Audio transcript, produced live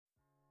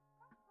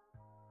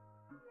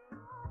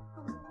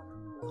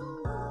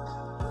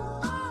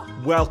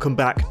Welcome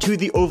back to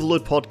the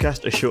Overload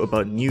Podcast, a show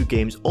about new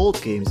games,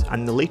 old games,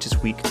 and the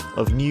latest week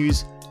of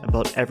news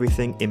about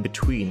everything in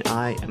between.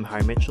 I am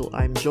Harry Mitchell.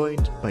 I'm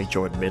joined by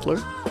Jordan Midler.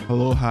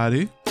 Hello,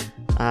 Harry.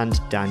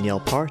 And Danielle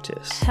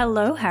Partis.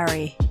 Hello,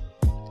 Harry.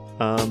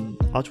 I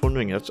was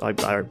wondering,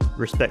 I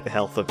respect the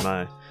health of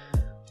my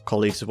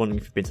colleagues. I was wondering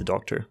if you've been to the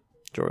doctor,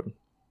 Jordan.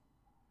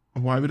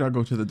 Why would I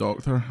go to the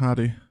doctor,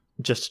 Harry?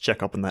 Just to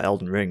check up on that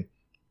Elden Ring.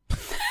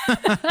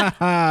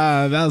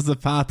 That's the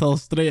path all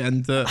straight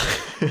into it.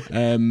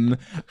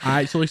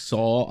 I actually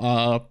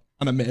saw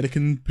an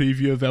American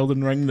preview of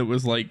Elden Ring that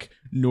was like,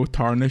 no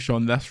tarnish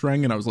on this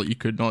ring, and I was like, you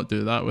could not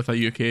do that with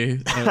a UK.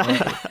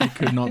 You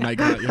could not make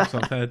that your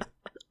subhead.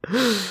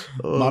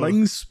 My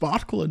ring's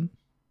sparkling.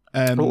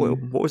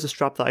 What was the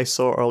strap that I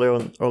saw earlier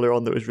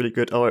on that was really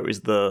good? Oh, it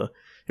was the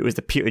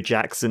Peter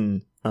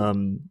Jackson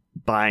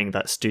buying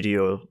that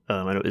studio,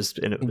 and it was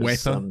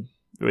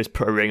it was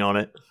put a ring on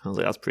it. I was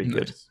like, that's pretty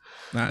good.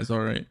 That is all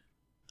right.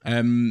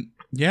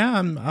 Yeah,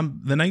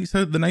 I'm the nights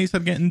are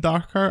getting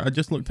darker. I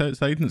just looked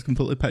outside and it's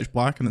completely pitch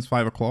black and it's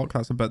 5 o'clock.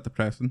 That's a bit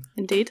depressing.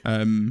 Indeed.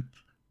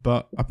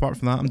 But apart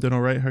from that, I'm doing all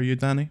right. How are you,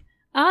 Danny?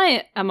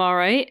 I am all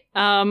right.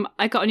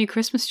 I got a new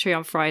Christmas tree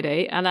on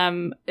Friday,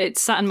 and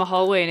it's sat in my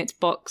hallway in its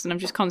box, and I'm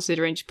just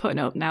considering just putting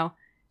it up now.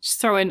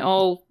 Just throwing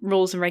all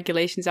rules and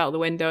regulations out the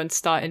window and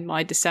starting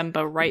my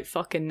December right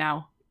fucking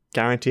now.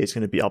 Guarantee it's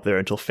going to be up there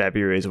until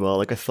February as well,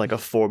 like a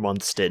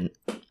 4-month stint.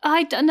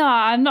 I don't know.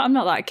 I'm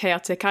not that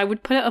chaotic. I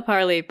would put it up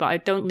early, but I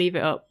don't leave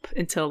it up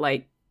until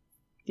the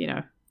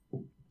year.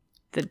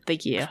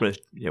 When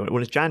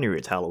it's January,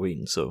 it's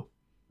Halloween, so.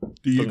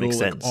 Do you go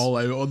like all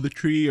out on the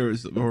tree, or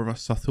is it more of a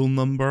subtle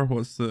number?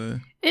 What's the?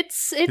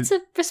 It's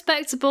a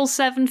respectable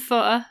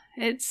 7-footer.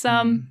 It's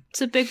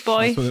a big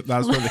boy.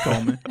 That's what they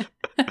call me.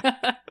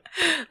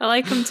 I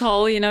like them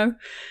tall,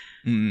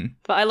 Mm.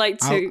 But I like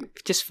to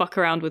just fuck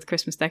around with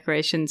Christmas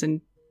decorations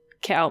and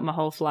kit out my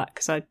whole flat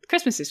because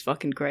Christmas is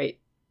fucking great.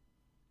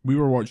 We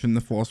were watching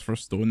The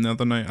Philosopher's Stone the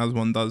other night, as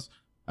one does,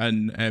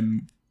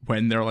 and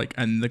when they're like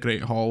in the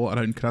Great Hall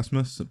around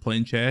Christmas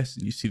playing chess,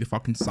 and you see the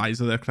fucking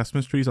size of their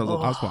Christmas trees. I was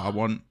like, that's what I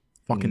want.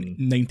 Fucking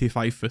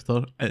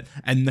 95-footer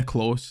in the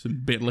close,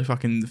 barely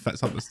fucking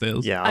fits up the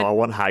stairs. Yeah, I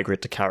want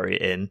Hagrid to carry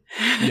it in.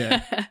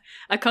 Yeah.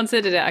 I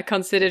considered it. I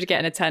considered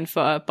getting a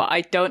 10-footer, but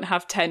I don't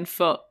have 10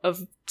 foot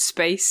of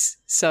space,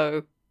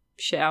 so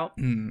shit out.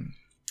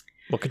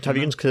 Well, have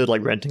you considered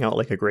like renting out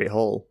like a Great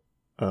Hall?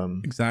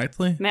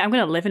 Exactly. Mate, I'm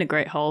going to live in a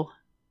Great Hall.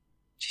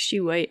 Just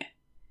you wait.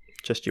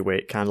 Just you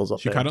wait. Candles up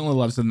She there. currently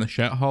lives in the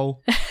shit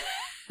hole.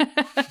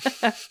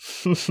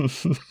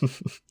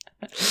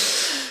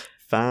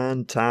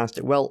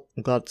 Fantastic. Well,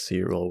 I'm glad to see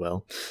you're all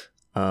well.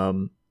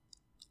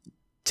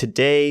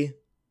 Today,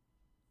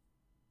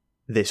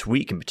 this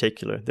week in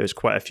particular, there's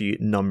quite a few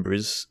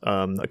numbers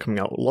that are coming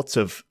out. Lots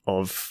of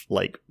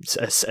like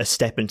a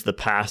step into the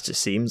past, it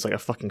seems, like a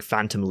fucking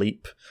Phantom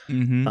Leap.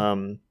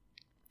 Mm-hmm.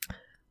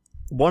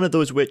 One of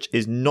those which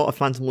is not a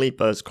Phantom Leap,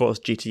 but of course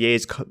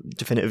GTA's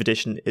Definitive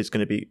Edition is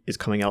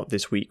coming out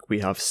this week.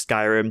 We have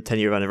Skyrim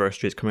 10-year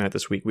anniversary is coming out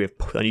this week. We have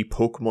a new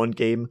Pokemon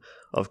game,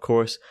 of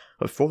course.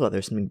 But before that,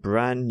 there's something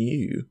brand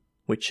new,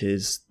 which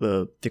is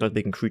the thing I was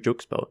making crude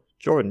jokes about.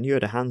 Jordan, you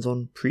had a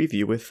hands-on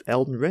preview with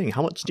Elden Ring.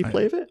 How much did you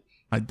play of it?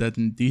 I did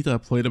indeed. I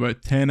played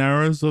about 10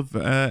 hours of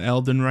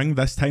Elden Ring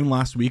this time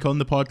last week on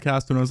the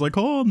podcast, and I was like,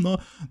 oh, I'm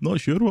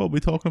not sure what we're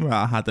talking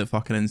about. I had it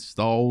fucking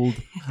installed.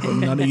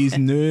 None of yous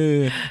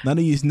knew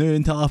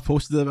until I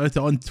posted about it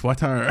on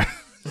Twitter.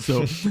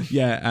 So,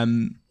 yeah,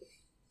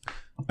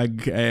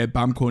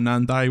 Bamco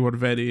and I were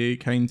very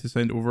kind to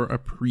send over a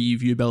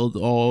preview build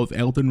of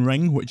Elden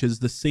Ring, which is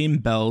the same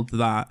build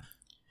that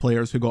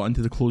players who got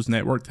into the closed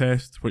network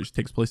test, which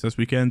takes place this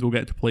weekend, will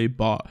get to play,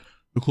 but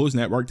the closed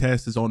network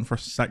test is on for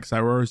 6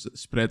 hours,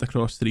 spread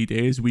across 3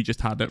 days. We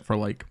just had it for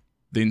like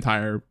the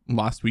entire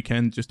last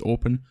weekend, just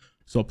open.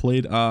 So I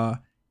played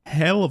a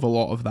hell of a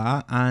lot of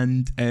that,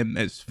 and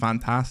it's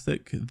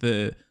fantastic.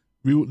 The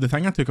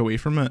thing I took away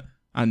from it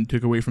and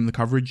took away from the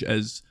coverage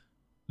is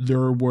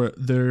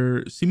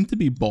there seemed to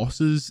be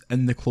bosses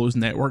in the closed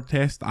network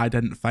test I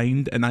didn't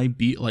find, and I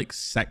beat like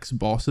 6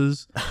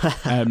 bosses.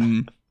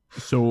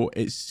 So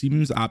it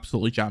seems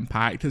absolutely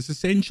jam-packed. It's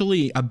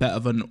essentially a bit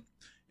of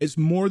it's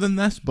more than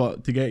this,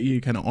 but to get you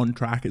kind of on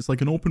track, it's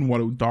like an open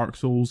world Dark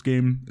Souls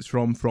game. It's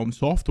from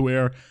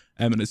Software,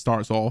 and it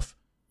starts off,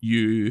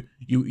 you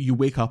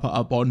wake up at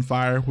a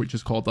bonfire, which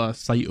is called a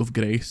Site of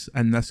Grace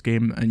in this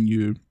game, and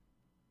you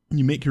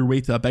make your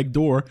way to a big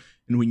door,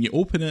 and when you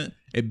open it,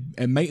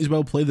 it might as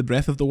well play the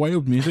Breath of the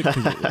Wild music,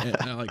 because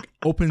it like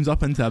opens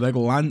up into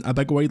a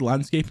big wide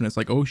landscape, and it's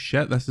like, oh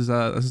shit, this is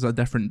a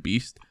different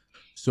beast.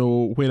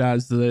 So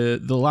whereas the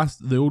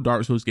old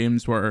Dark Souls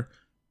games were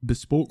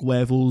bespoke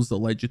levels that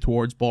led you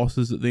towards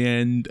bosses at the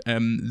end,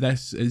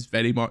 this is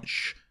very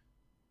much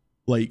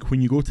like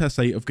when you go to a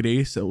Site of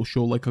Grace, it'll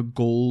show like a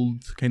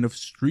gold kind of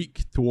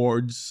streak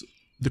towards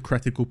the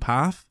critical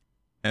path,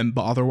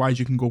 but otherwise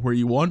you can go where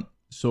you want.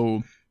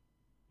 So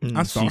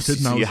I started,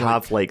 so you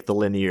have like the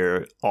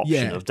linear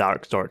option of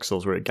Dark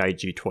Souls where it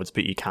guides you towards,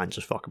 but you can't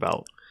just fuck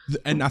about.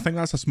 And I think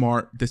that's a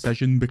smart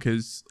decision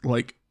because,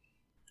 like,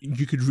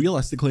 you could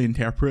realistically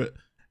interpret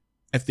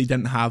if they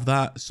didn't have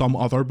that, some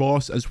other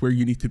boss is where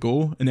you need to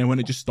go, and then when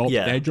it just stops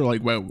dead, you're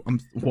like, well,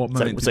 what am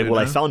I meant to do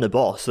well, now? I found a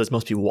boss, so this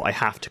must be what I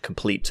have to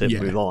complete to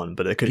move on.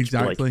 But it could just be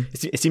like,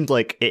 it seemed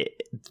like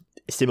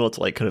it's similar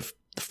to like kind of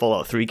the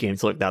Fallout 3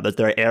 games like that. That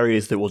there are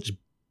areas that will just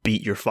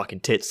beat your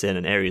fucking tits in,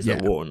 and areas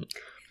that won't.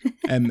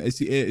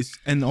 It's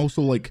and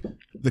also like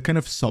the kind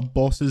of sub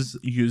bosses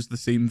use the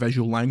same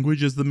visual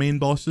language as the main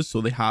bosses,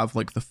 so they have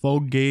like the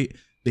fog gate,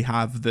 they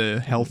have the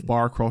health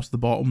bar across the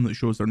bottom that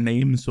shows their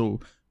name. So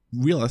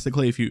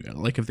realistically, if they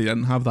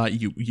didn't have that,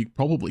 you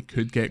probably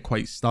could get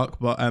quite stuck.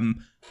 But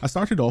I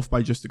started off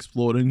by just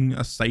exploring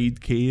a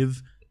side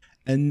cave,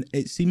 and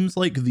it seems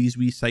like these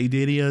wee side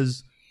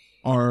areas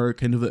are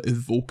kind of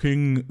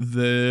evoking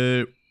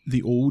the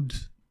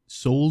old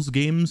Souls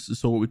games.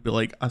 So it would be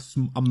like a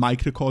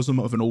microcosm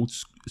of an old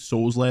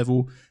Souls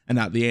level, and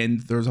at the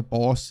end there's a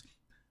boss.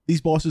 These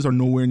bosses are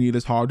nowhere near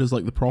as hard as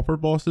like the proper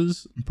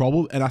bosses,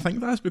 probably, and I think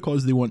that's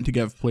because they want to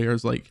give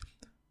players like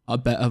a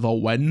bit of a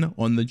win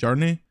on the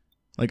journey.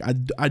 Like,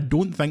 I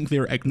don't think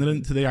they're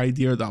ignorant to the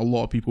idea that a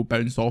lot of people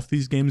bounce off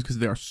these games because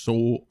they are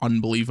so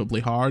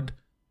unbelievably hard.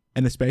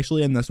 And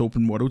especially in this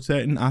open world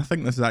setting, I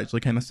think this is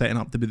actually kind of setting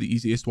up to be the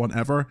easiest one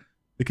ever.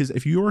 Because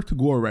if you were to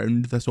go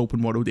around this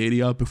open world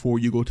area before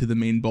you go to the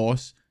main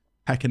boss,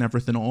 picking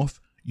everything off,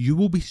 you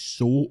will be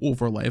so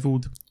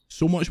over-leveled.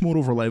 So much more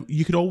over-leveled.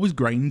 You could always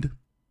grind.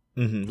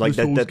 Mm-hmm. Like,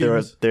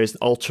 there's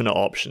alternate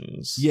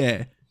options.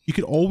 Yeah. You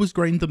could always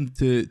grind them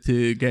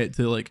to get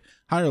to like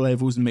higher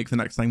levels and make the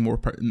next thing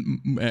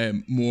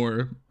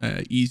more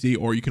easy,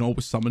 or you can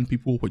always summon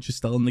people, which is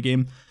still in the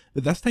game.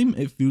 But this time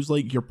it feels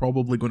like you're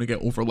probably going to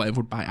get over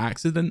leveled by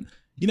accident.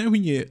 You know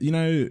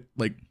when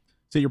like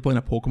say you're playing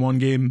a Pokemon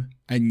game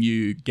and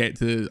you get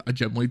to a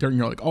gym leader and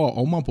you're like, oh,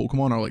 all my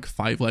Pokemon are like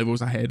 5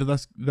 levels ahead of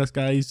this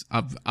guy's.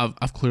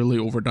 I've clearly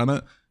overdone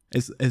it.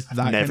 Is that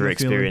I've never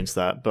experienced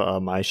that, but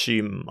I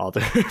assume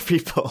other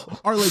people.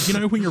 Or like, you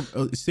know, when you're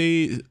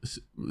say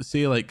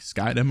like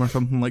Skyrim or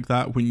something like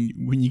that, when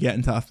you get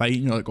into a fight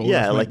and you're like, oh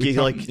yeah, like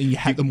and you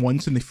hit them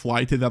once and they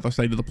fly to the other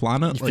side of the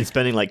planet. You've been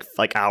spending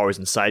like hours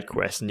in side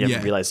quests and you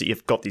haven't realized that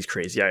you've got these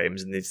crazy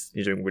items and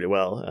you're doing really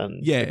well.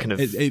 And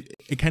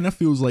it kind of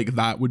feels like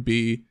that would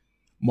be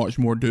much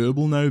more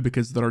doable now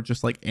because there are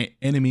just like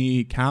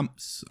enemy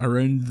camps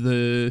around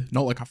it's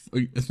not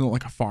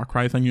like a Far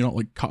Cry thing. You're not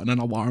like cutting an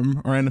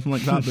alarm or anything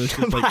like that. But it's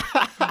just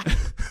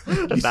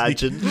like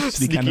imagine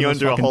sneaking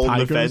under a hole in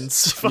the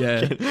fence.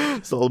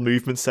 It's a little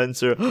movement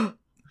sensor.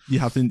 You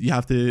have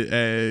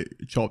to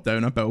chop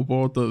down a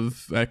billboard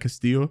of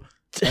Castillo.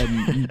 But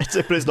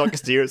it's not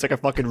Castillo, it's like a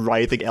fucking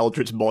writhing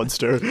Eldritch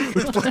monster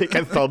with like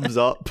a thumbs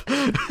up.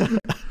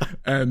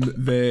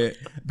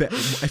 But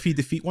if you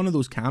defeat one of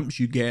those camps,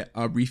 you get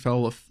a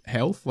refill of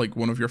health, like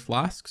one of your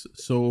flasks.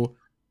 So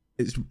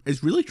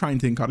it's really trying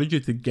to encourage you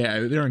to get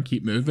out there and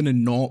keep moving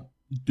and not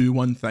do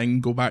one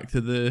thing, go back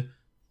to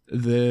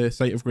the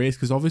site of grace,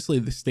 because obviously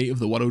the state of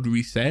the world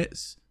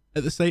resets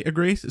at the site of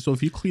grace. So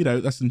if you clear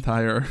out this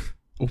entire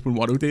open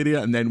world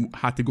area and then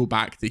had to go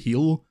back to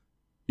heal,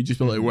 you just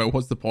be like, well,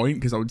 what's the point?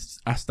 Because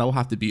I still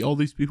have to beat all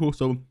these people.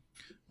 So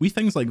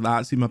things like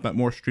that seem a bit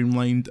more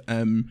streamlined.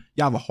 You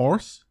have a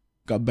horse,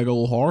 got a big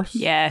old horse.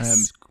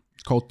 Yes.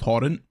 It's called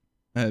Torrent.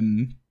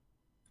 And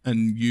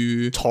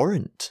you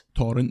Torrent,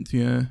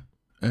 yeah.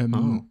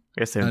 I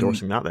guess they're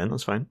endorsing that then.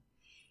 That's fine.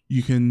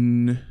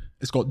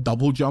 It's got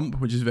double jump,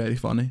 which is very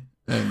funny.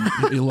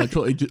 It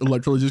literally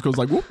just goes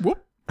like whoop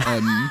whoop.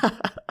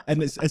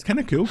 And it's kind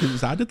of cool because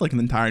it's added like an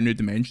entire new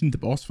dimension to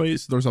boss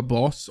fights. There's a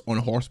boss on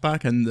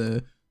horseback in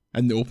the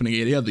opening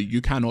area that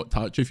you cannot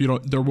touch. If you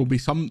don't, there will be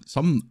some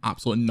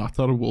absolute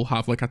nutter will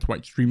have like a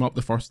Twitch stream up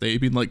the first day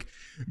being like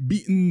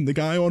beating the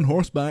guy on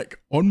horseback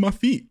on my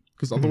feet,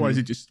 because otherwise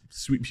he just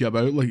sweeps you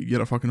about like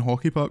you're a fucking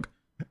hockey puck.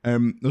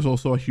 There's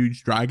also a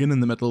huge dragon in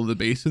the middle of the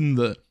basin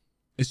that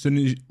as soon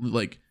as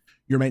like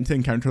you're meant to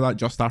encounter that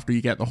just after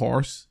you get the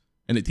horse.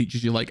 And it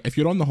teaches you, like, if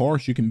you're on the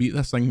horse, you can beat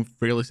this thing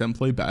fairly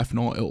simply, but if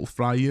not, it'll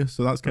fry you.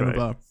 So that's kind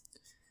of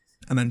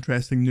an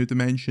interesting new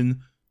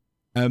dimension.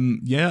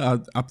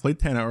 I played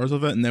 10 hours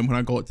of it, and then when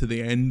I got to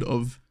the end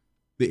of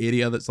the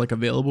area that's, like,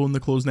 available in the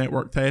closed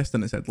network test,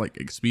 and it said, like,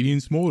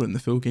 experience more in the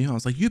full game, I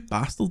was like, you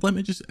bastard, let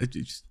me just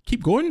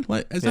keep going.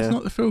 Like, is this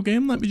not the full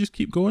game? Let me just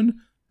keep going.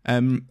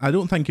 I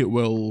don't think it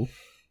will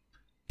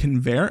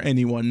convert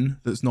anyone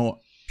that's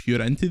not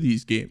pure into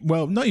these games.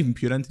 Well, not even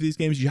pure into these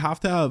games. You have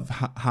to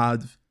have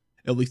had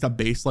at least a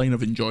baseline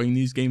of enjoying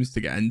these games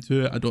to get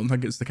into it. I don't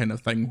think it's the kind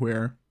of thing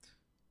where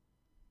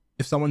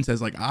if someone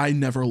says like, I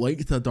never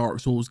liked a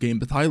Dark Souls game,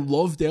 but I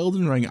loved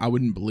Elden Ring, I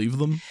wouldn't believe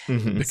them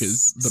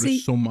because there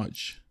is so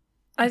much.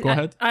 Go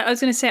ahead. I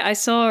was going to say, I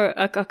saw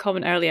a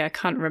comment earlier, I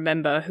can't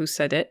remember who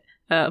said it,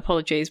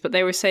 apologies, but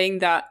they were saying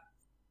that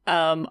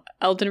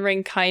Elden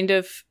Ring kind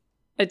of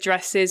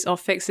addresses or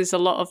fixes a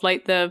lot of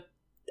like the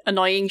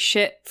annoying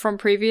shit from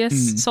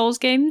previous Souls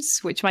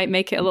games, which might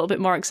make it a little bit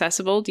more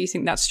accessible. Do you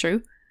think that's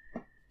true?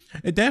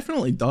 It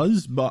definitely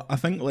does, but I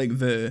think like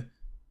the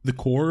the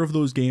core of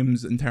those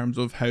games in terms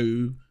of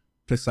how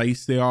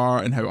precise they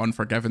are and how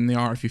unforgiving they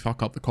are if you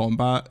fuck up the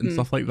combat and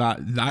stuff like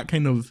that. That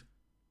kind of,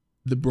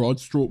 the broad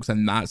strokes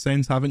in that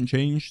sense haven't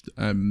changed.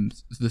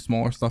 The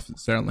smaller stuff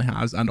certainly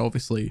has, and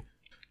obviously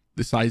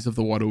the size of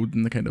the world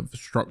and the kind of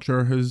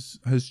structure has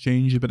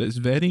changed, but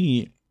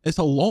it's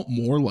a lot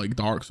more like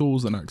Dark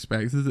Souls than I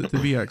expected it to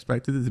be. I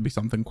expected it to be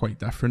something quite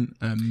different.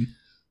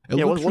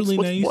 It looks really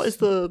nice.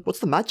 What's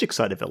the magic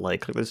side of it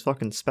like? Like there's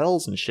fucking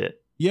spells and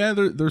shit. Yeah,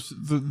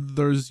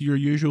 there's your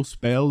usual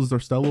spells. They're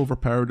still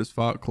overpowered as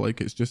fuck.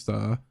 Like it's just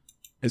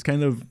it's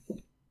kind of,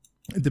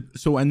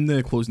 so in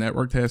the closed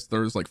network test,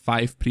 there's like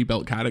 5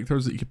 pre-built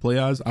characters that you could play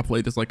as. I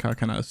played as like a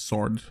kind of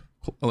sword,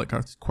 like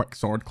a quick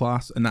sword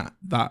class, and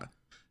that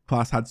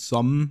class had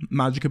some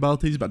magic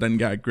abilities, but I didn't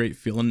get a great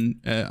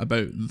feeling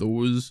about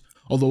those.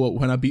 Although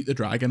when I beat the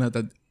dragon, I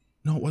did.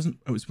 No, it wasn't.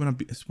 It was when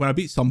I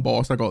beat some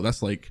boss. I got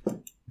this like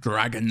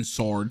dragon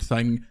sword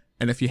thing,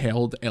 and if you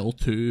held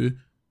L2,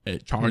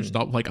 it charged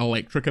up like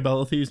electric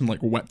abilities and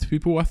like whipped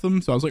people with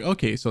them. So I was like,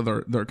 okay, so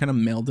they're kind of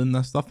melding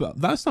this stuff. But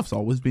that stuff's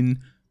always been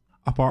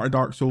a part of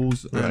Dark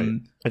Souls.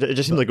 Right. It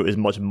just seemed like it was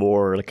much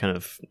more like kind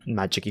of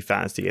magic-y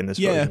fantasy in this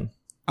version.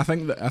 I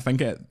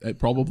think it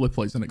probably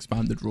plays an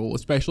expanded role,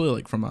 especially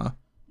like from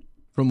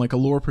like a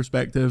lore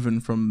perspective,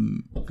 and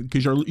from,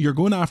 because you're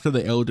going after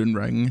the Elden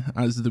Ring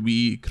as the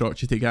wee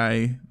crotchety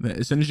guy that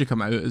as soon as you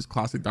come out as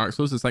classic Dark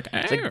Souls, it's like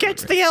get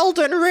the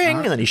Elden Ring,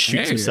 and then he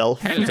shoots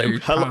himself.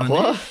 Hello,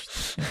 what?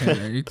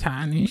 Hello,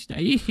 Tarnished.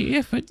 Are you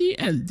here for the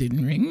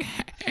Elden Ring?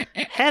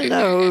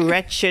 Hello,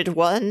 wretched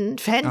one,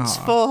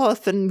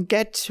 henceforth and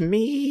get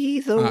me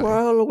the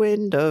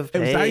whirlwind of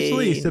pain. It was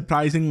actually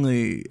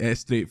surprisingly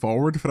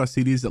straightforward for a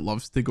series that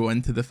loves to go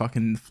into the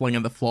fucking fling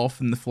of the floff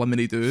and the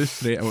flimmery do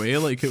straight away.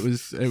 Like it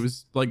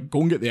was like,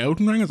 go and get the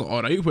Elden Ring. I was like,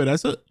 alright, where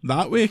is it?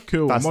 That way?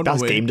 Cool.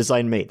 That's game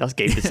design, mate. That's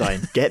game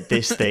design. Get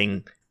this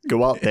thing,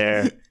 go out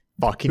there,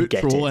 fucking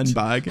get it. In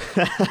bag.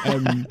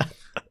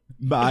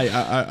 But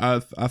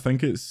I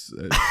think it's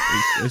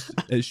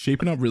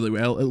shaping up really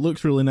well. It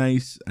looks really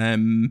nice.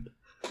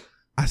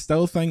 I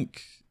still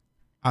think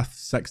a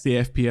 60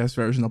 FPS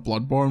version of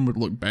Bloodborne would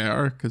look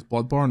better, because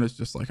Bloodborne is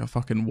just like a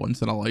fucking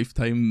once in a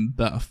lifetime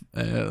bit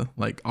of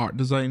like art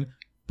design.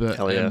 But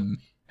hell yeah.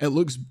 It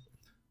looks,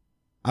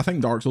 I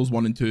think Dark Souls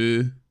 1 and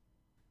 2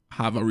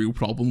 have a real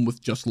problem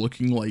with just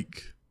looking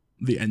like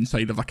the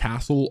inside of a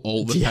castle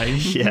all the time.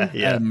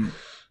 Yeah.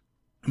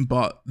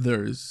 But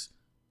there's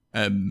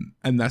and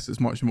this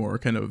is much more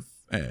kind of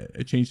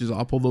it changes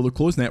up, although the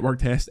closed network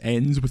test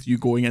ends with you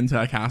going into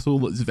a castle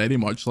that's very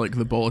much like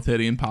the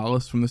Boletarian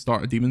Palace from the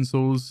start of Demon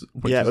Souls.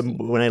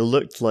 When I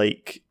looked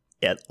like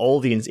at all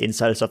the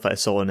insider stuff that I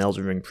saw in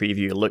Elden Ring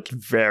preview, it looked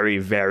very,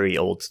 very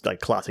old, like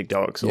classic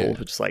Dark Souls.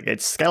 It's like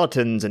it's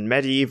skeletons and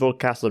medieval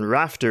castle and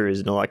rafters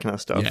and all that kind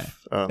of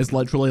stuff. It's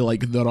literally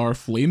like there are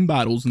flame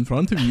barrels in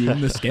front of you,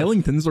 and the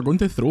skeletons are going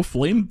to throw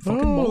flame fucking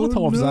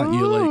Molotovs at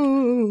you, like.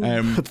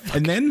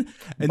 And then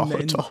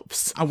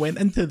I went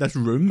into this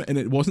room, and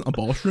it wasn't a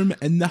boss room,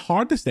 and the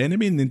hardest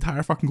enemy in the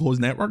entire fucking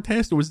closed network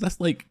test was this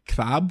like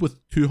crab with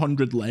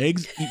 200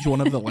 legs. Each one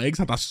of the legs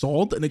had a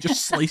sword, and it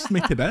just sliced me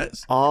to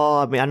bits. Oh,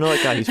 I mean, I know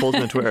that guy. He's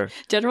following on Twitter.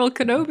 General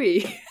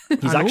Kenobi.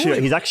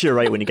 He's actually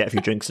right when you get a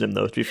few drinks in him,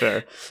 though, to be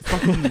fair.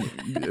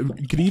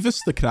 Fucking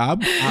Grievous the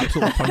crab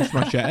absolutely punched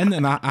my shit in,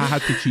 and I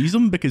had to cheese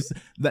him, because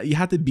that you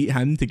had to beat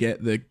him to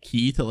get the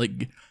key to,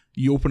 like,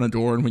 you open a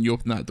door, and when you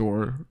open that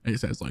door, it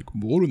says like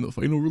more in the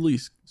final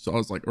release. So I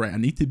was like, right, I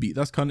need to beat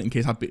this cunt in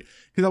case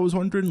because I was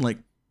wondering, like,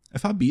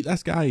 if I beat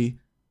this guy,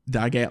 do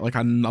I get like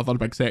another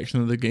big section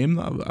of the game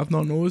that I've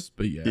not noticed?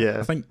 But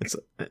I think it's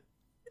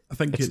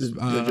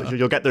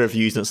you'll get the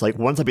reviews, and it's like,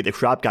 once I beat the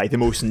crab guy, the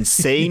most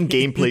insane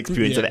gameplay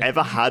experience I've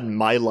ever had in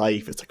my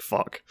life. It's like,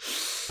 fuck.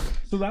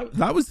 So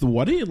that was the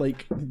worry,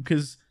 like,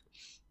 because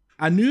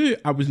I knew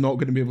I was not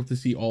going to be able to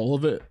see all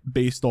of it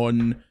based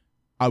on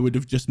I would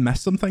have just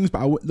missed some things,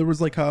 but there was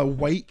like a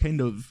white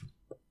kind of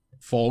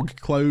fog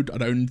cloud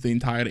around the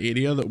entire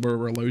area that we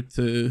were allowed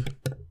to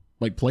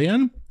like play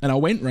in, and I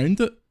went round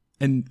it,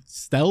 and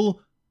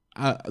still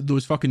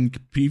those fucking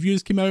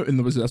previews came out, and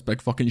there was this big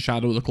fucking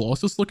Shadow of the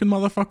Colossus looking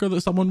motherfucker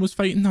that someone was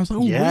fighting. I was like,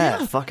 oh yeah,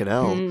 where? Fucking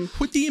hell.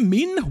 What do you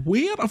mean?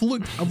 Where? I've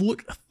looked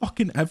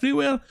fucking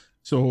everywhere.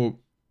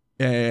 So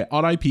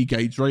RIP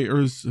guides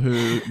writers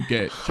who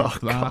get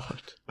chucked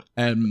that.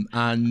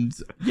 And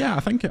yeah,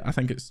 I think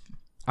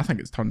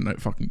it's turning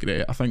out fucking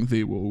great. I think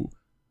they will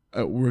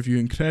review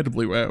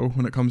incredibly well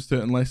when it comes to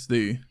it, unless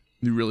they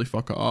really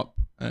fuck it up.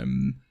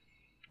 And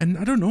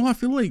I don't know, it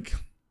feels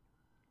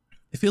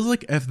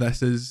like if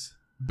this is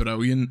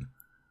brilliant,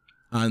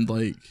 and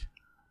like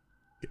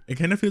it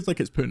kind of feels like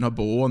it's putting a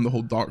bow on the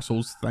whole Dark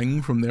Souls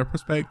thing from their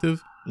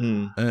perspective.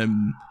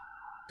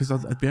 Because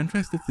I'd be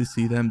interested to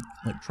see them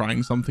like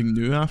trying something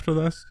new after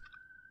this.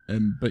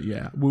 But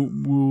yeah,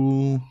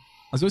 we'll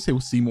I was going to say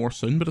we'll see more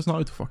soon, but it's not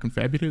until fucking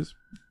February. It's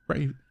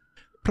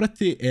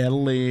pretty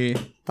early.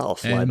 That'll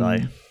fly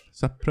by.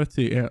 It's a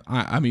pretty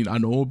I mean, I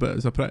know,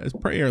 but it's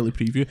pretty early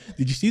preview.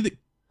 Did you see that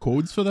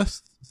codes for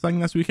this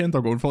thing this weekend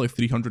are going for like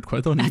 300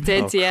 quid on I eBay.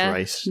 did, Oh, yeah.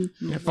 Christ.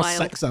 Yeah, for Wild.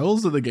 6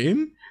 hours of the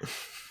game.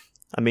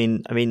 I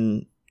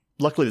mean,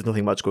 luckily there's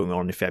nothing much going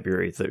on in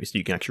February, so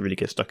you can actually really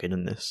get stuck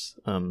in this.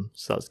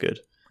 So that's good.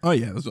 Oh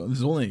yeah,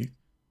 there's only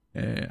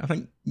I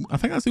think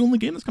that's the only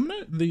game that's coming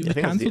out. They I think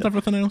that's cancelled the-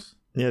 everything else.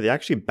 Yeah, they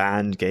actually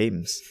banned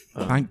games.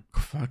 Thank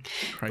fuck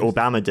Christ.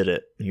 Obama did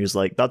it. He was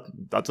like,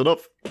 "That's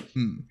enough."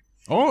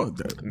 Oh,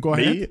 go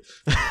ahead. Me?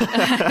 Go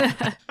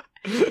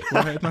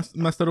ahead,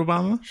 Mr.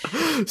 Obama.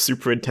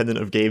 Superintendent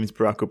of Games,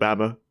 Barack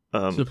Obama.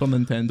 Super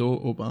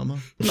Nintendo Obama.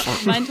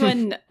 Mind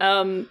when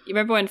you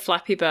remember when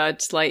Flappy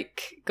Bird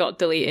like got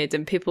deleted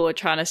and people were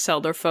trying to sell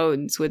their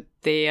phones with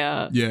the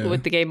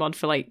with the game on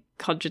for like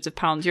hundreds of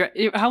pounds.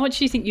 How much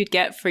do you think you'd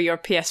get for your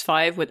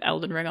PS5 with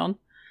Elden Ring on?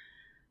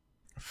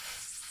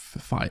 2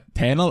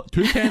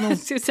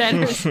 tenors. 2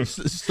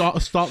 tenors.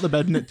 Start the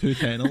bidding at 2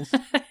 tenors.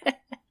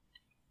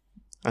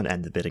 And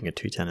end the bidding at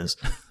 2 tenors.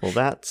 Well,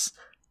 that's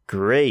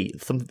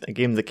great. A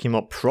game that came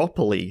up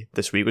properly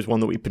this week was one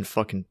that we've been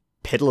fucking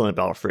piddling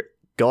about for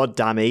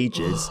goddamn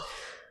ages.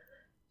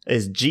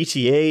 Is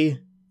GTA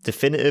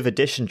Definitive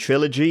Edition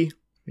Trilogy,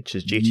 which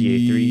is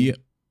GTA 3,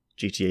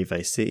 GTA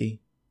Vice City,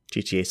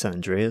 GTA San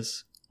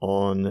Andreas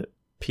on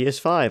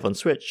PS5, on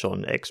Switch,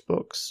 on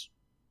Xbox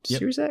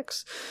Series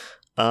X.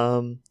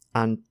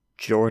 And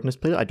Jordan has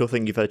played it. I don't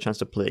think you've had a chance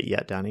to play it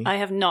yet, Danny. I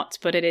have not,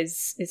 but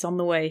it's on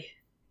the way.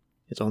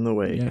 It's on the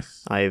way.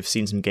 Yes. I have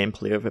seen some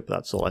gameplay of it, but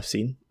that's all I've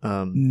seen.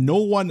 No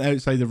one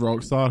outside of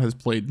Rockstar has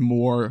played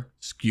more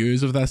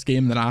SKUs of this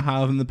game than I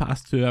have in the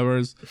past 2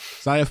 hours.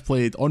 So I have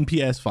played on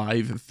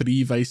PS5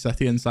 3 Vice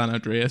City and San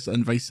Andreas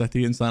and Vice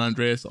City and San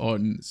Andreas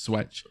on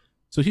Switch.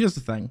 So here's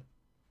the thing.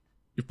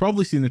 You've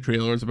probably seen the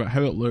trailers about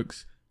how it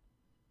looks.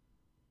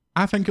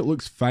 I think it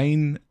looks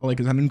fine. Like,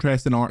 it's an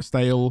interesting art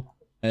style.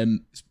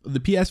 The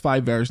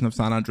PS5 version of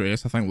San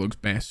Andreas I think looks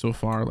best so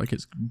far. Like,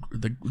 it's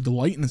the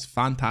lighting is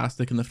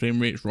fantastic and the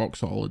frame rate's rock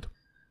solid.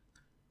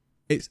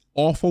 It's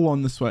awful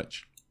on the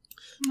Switch.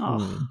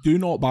 Oh. Do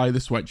not buy the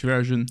Switch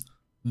version.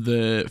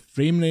 The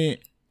frame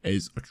rate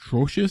is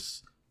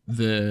atrocious.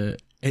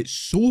 It's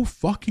so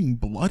fucking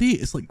bloody.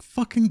 It's like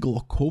fucking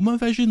glaucoma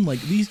vision. Like,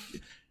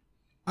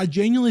 I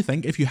genuinely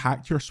think if you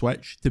hacked your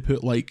Switch to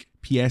put like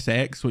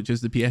PSX, which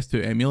is the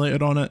PS2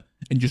 emulator on it,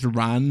 and just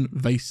ran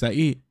Vice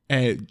City,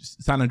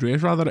 San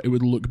Andreas rather, it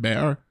would look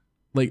better.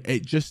 Like,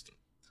 it just,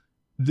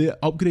 the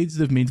upgrades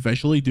they've made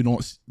visually do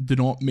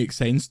not make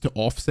sense to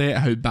offset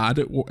how bad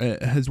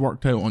it has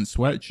worked out on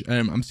Switch.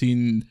 I'm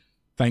seeing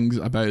things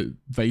about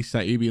Vice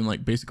City being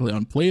like basically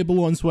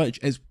unplayable on Switch.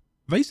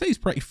 Vice City's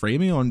pretty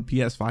framey on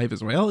PS5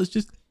 as well. It's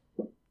just,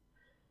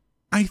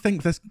 I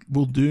think this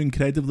will do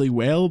incredibly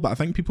well, but I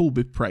think people will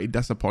be pretty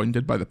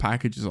disappointed by the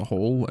package as a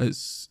whole.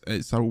 It's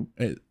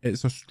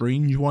a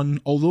strange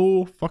one.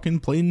 Although fucking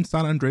playing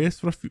San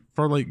Andreas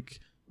for like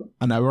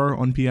an hour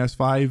on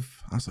PS5,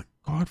 I was like,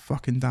 God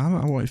fucking damn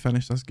it! I want to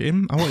finish this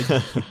game.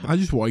 I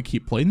just want to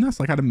keep playing this.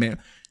 Like, I'd admit,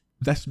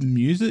 this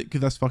music,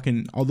 this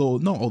fucking, although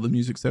not all the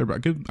music's there,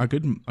 but a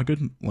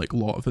good like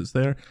lot of it's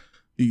there.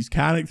 These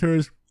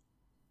characters.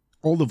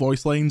 All the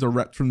voice lines are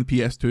ripped from the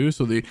PS2,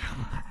 so they,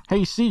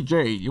 hey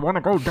CJ, you want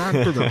to go down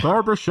to the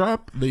barber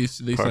shop? They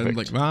sound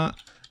like that.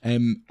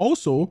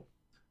 Also,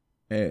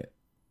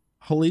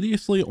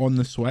 hilariously on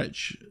the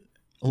Switch,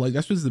 like,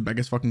 this was the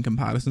biggest fucking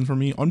comparison for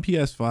me. On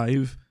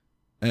PS5,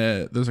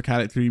 there's a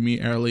character you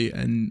meet early,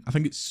 and I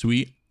think it's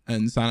Sweet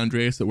in San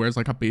Andreas that wears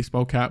like a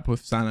baseball cap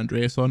with San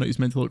Andreas on it. He's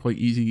meant to look like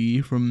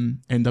Eazy-E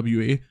from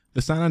NWA.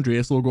 The San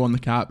Andreas logo on the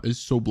cap is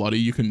so bloody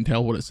you couldn't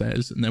tell what it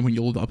says, and then when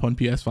you load it up on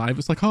PS5,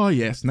 it's like, oh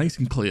yes, nice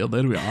and clear,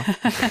 there we are.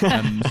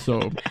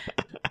 So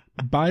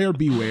buyer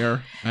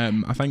beware.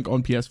 I think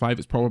on PS5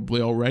 it's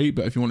probably alright,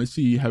 but if you want to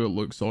see how it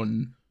looks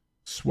on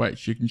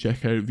Switch, you can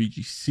check out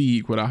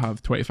VGC, where I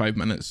have 25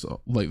 minutes,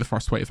 like the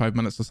first 25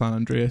 minutes of San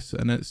Andreas,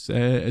 and it's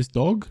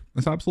dog.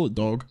 It's absolute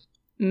dog.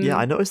 Yeah,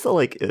 I noticed that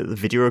like the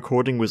video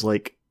recording was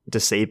like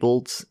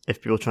disabled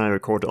if people trying to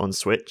record it on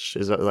Switch.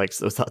 Is that like,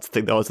 was that the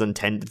thing that was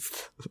intended?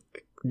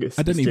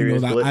 I didn't even know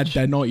that. Glitch? I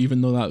did not even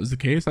know that was the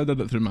case. I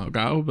did it through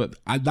Elgato, but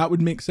that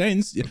would make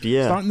sense.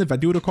 Yeah. Starting the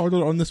video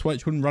recorder on the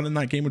Switch when running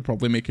that game would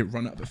probably make it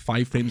run at about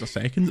 5 frames a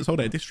second. It's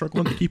already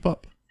struggling to keep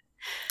up.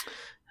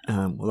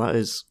 Well, that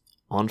is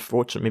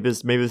unfortunate. Maybe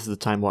this is the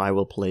time where I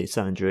will play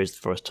San Andreas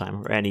the first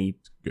time, or any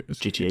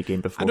GTA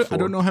game before. I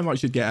don't know how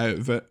much you'd get out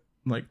of it.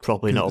 Like,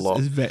 probably not a lot.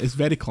 It's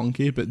very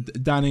clunky,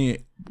 but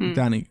Danny,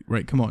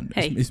 right? Come on,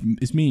 Hey.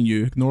 it's me and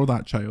you. Ignore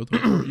that child.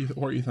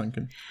 What are you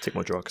thinking? Take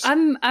more drugs.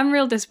 I'm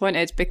real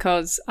disappointed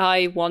because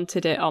I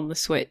wanted it on the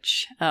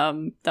Switch.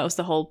 That was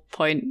the whole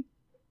point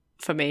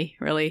for me,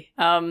 really.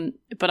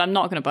 But I'm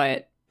not going to buy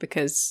it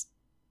because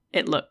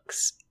it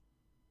looks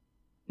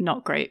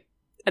not great,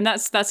 and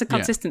that's a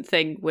consistent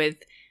thing with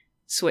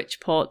Switch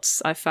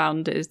ports. I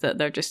found is that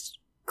they're just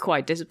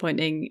quite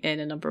disappointing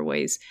in a number of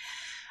ways.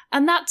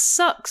 And that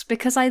sucks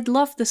because I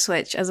love the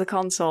Switch as a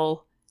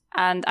console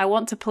and I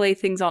want to play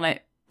things on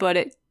it, but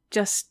it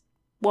just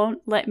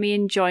won't let me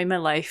enjoy my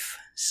life.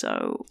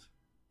 So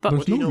But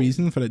There's no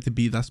reason for it to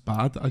be this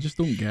bad. I just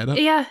don't get it.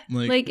 Yeah,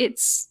 like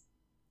it's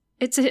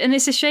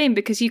a shame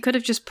because you could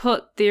have just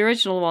put the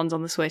original ones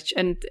on the Switch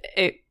and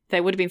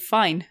they would have been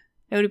fine.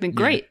 It would have been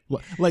great. Yeah.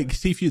 Like,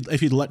 see if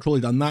you'd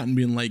literally done that and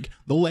been like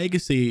the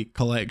Legacy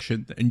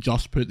Collection and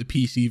just put the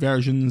PC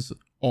versions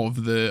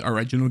of the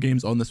original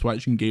games on the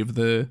Switch and gave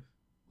the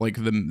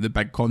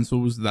big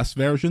consoles this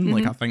version. Mm-hmm.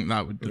 Like, I think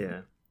that would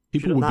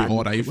people would be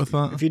alright with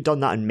that. If you'd done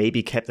that and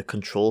maybe kept the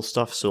control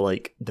stuff, so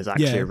like there's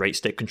actually a right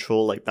stick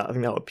control like that, I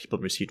think that would people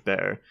received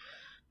better.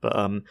 But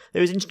it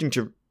was interesting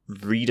to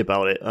read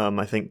about it.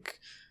 I think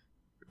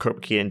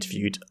Kurt McKee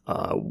interviewed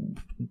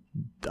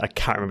I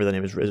can't remember the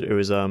name. It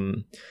was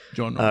John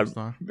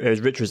Rockstar. It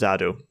was Rich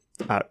Rosado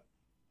at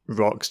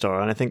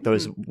Rockstar, and I think there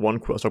was one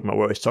quote I was talking about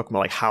where he was talking about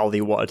like how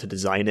they wanted to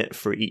design it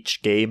for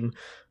each game.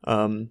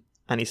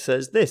 And he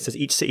says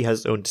each city has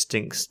its own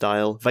distinct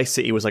style. Vice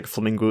City was like a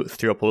flamingo that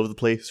threw up all over the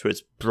place, where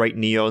it's bright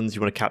neons,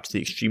 you want to capture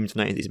the extremes of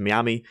the 90s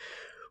Miami.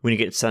 When you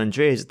get to San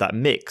Andreas, it's that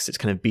mix. It's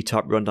kind of beat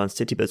up, rundown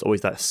city, but it's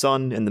always that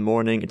sun in the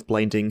morning, it's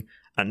blinding.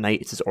 At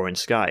night, it's this orange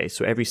sky.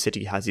 So every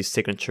city has these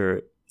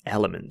signature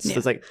elements. Yeah. So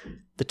it's like,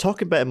 they're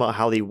talking about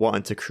how they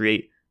wanted to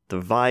create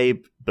the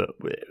vibe, but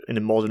in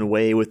a modern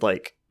way with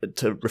like,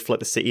 to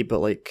reflect the city, but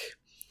like,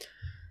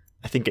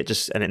 I think it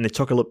just, and they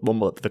talk a little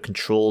more about the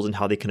controls and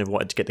how they kind of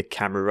wanted to get the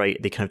camera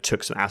right. They kind of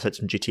took some assets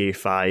from GTA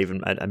 5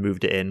 and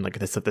moved it in. Like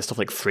there's stuff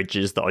like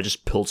fridges that are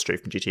just pulled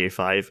straight from GTA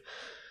 5,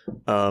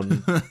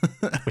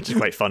 which is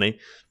quite funny.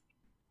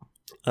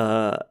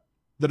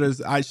 There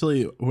is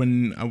actually,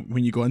 when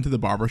you go into the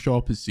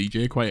barbershop as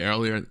CJ quite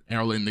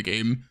early in the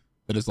game,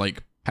 there is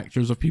like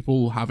pictures of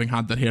people having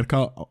had their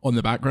haircut on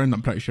the background.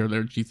 I'm pretty sure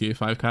they're GTA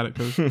 5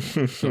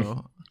 characters.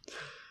 So,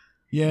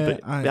 yeah.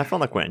 I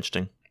found that quite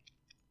interesting.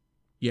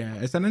 Yeah,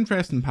 it's an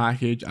interesting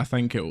package. I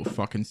think it will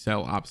fucking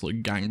sell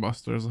absolute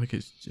gangbusters. Like,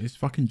 it's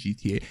fucking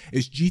GTA.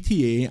 It's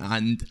GTA,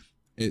 and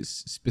it's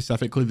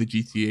specifically the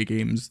GTA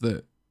games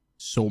that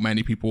so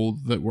many people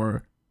that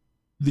were...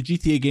 The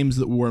GTA games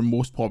that were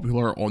most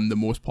popular on the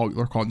most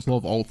popular console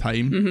of all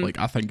time. Mm-hmm. Like,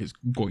 I think it's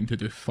going to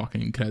do fucking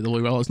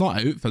incredibly well. It's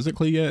not out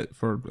physically yet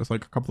it's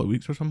like a couple of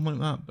weeks or something like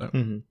that. But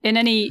in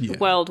any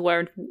world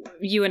where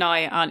you and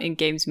I aren't in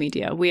games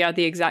media, we are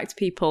the exact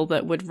people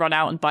that would run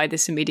out and buy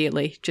this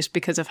immediately just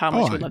because of how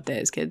much we loved it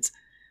as kids.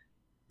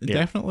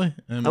 Definitely.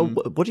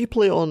 What do you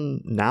play on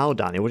now,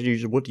 Danny? What do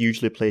you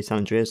usually play San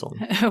Andreas on?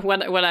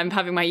 when I'm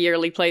having my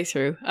yearly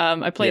playthrough,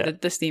 I play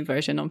the Steam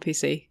version on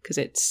PC because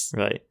it's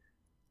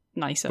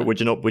nicer. But would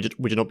you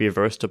not be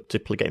averse to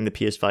getting the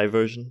PS5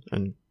 version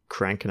and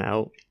cranking it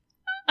out?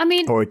 I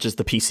mean, or just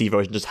the PC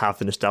version, just have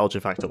the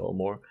nostalgia factor a little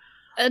more?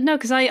 No,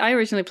 because I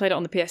originally played it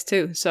on the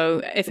PS2.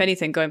 So if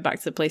anything, going back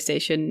to the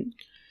PlayStation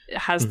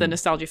has the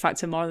nostalgia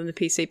factor more than the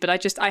PC. But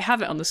I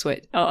have it on the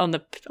Switch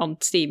on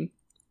Steam,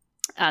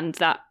 and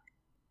that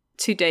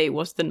today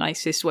was the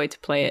nicest way to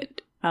play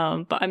it.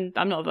 But I'm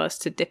not averse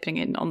to dipping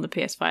in on the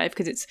PS5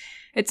 because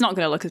it's not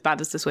going to look as bad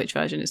as the Switch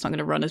version. It's not going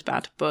to run as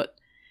bad, but.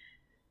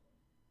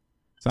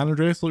 San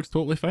Andreas looks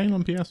totally fine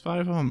on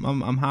PS5.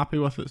 I'm happy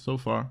with it so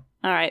far.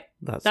 All right,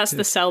 that's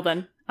the sell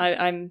then.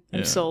 I'm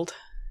sold.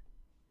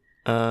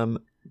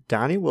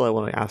 Danny, well, I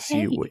want to ask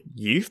you what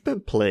you've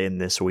been playing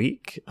this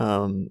week.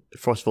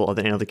 First of all, are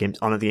there any other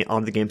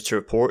games to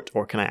report,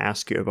 or can I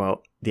ask you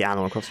about the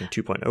Animal Crossing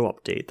 2.0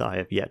 update that I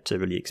have yet to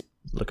really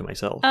look at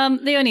myself?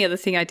 The only other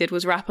thing I did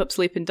was wrap up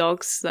Sleeping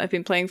Dogs that I've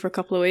been playing for a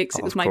couple of weeks.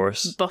 It was my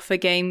buffer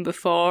game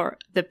before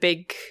the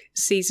big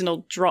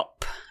seasonal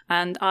drop,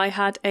 and I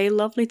had a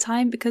lovely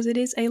time because it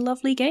is a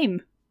lovely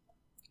game.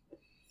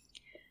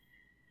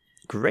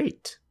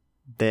 Great.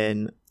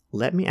 Then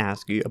let me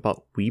ask you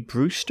about wee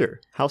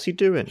Brewster. How's he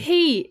doing?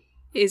 He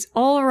is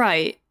all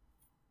right.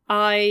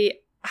 I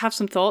have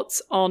some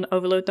thoughts on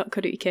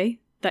overload.co.uk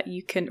that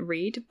you can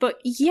read. But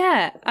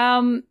yeah,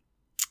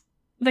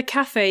 the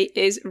cafe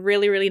is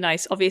really, really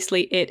nice.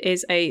 Obviously, it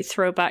is a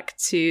throwback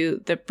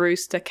to the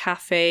Brewster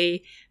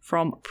Cafe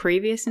from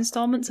previous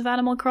installments of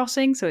Animal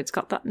Crossing, so it's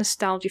got that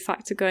nostalgia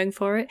factor going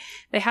for it.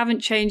 They haven't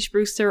changed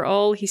Brewster at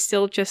all. He's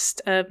still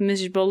just a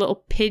miserable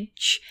little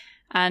pidge,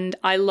 and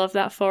I love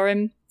that for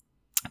him.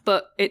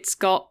 But it's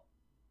got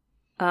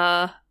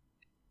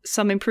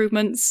some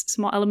improvements,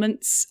 some more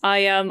elements.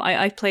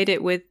 I played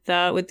it with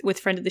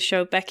friend of the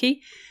show,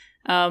 Becky.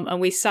 And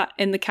we sat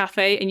in the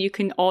cafe and you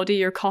can order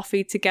your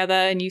coffee together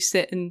and you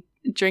sit and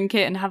drink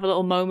it and have a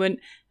little moment.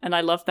 And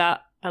I love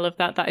that.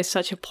 That is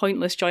such a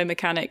pointless joy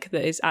mechanic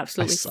that is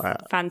absolutely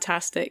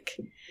fantastic.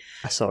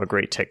 I saw a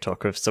great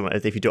TikTok of someone,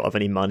 if you don't have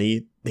any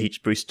money,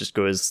 each Bruce just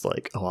goes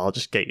like, "Oh, I'll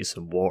just get you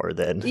some water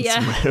then."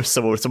 Yeah.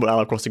 Someone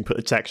Animal Crossing put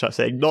a text out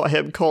saying, "Not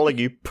him calling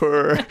you,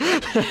 poor."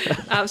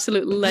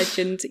 Absolute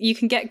legend. You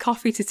can get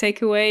coffee to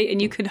take away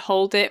and you can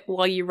hold it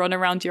while you run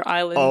around your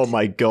island. Oh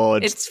my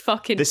god. It's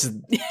fucking... This is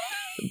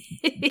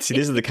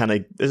the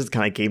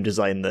kind of game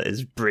design that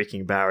is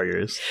breaking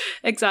barriers.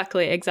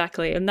 Exactly.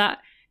 And that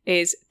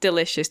is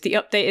delicious. The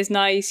update is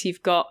nice.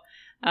 You've got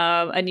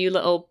a new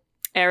little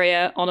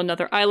area on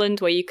another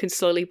island where you can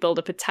slowly build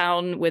up a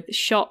town with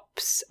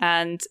shops,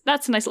 and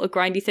that's a nice little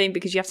grindy thing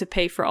because you have to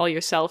pay for it all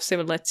yourself,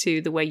 similar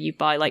to the way you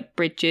buy like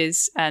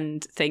bridges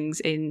and things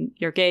in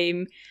your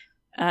game,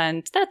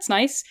 and that's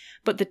nice.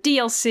 But the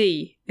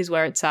DLC is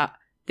where it's at.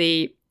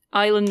 The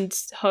Island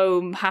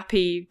Home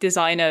Happy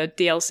Designer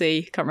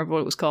DLC, can't remember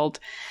what it was called.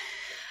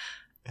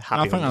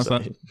 Happy I think that's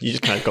Home. You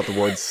just kind of got the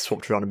words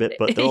swapped around a bit,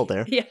 but they're all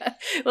there. Yeah.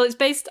 Well, it's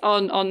based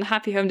on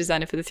Happy Home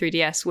Designer for the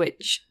 3DS,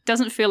 which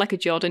doesn't feel like a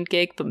Jordan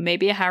gig, but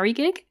maybe a Harry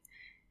gig.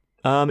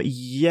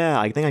 Yeah,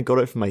 I think I got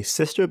it from my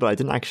sister, but I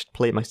didn't actually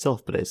play it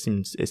myself. But it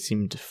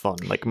seemed fun.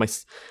 Like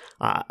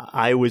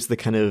I was the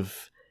kind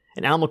of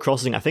in Animal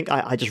Crossing. I think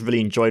I just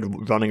really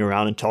enjoyed running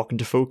around and talking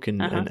to folk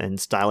and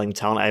styling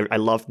town. I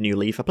loved New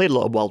Leaf. I played a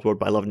lot of Wild World,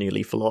 but I love New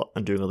Leaf a lot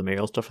and doing all the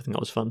Mario stuff. I think that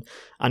was fun.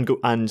 And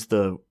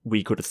the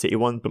We Go to the City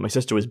one. But my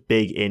sister was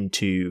big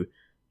into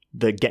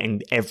the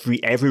getting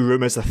every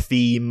room as a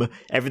theme.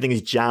 Everything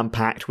is jam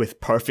packed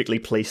with perfectly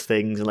placed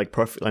things and like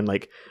perfect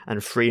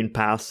and free and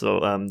paths.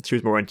 So she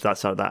was more into that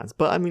side of that.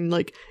 But I mean,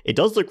 like, it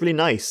does look really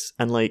nice,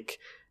 and like,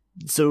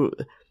 so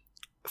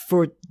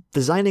for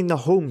designing the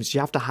homes, do you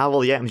have to have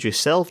all the items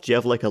yourself? Do you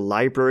have like a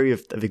library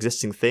of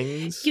existing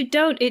things? You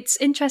don't. It's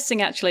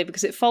interesting actually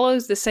because it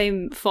follows the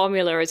same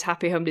formula as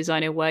Happy Home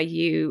Designer, where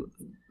you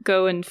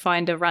go and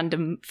find a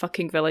random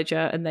fucking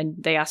villager and then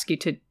they ask you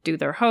to do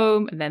their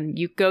home, and then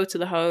you go to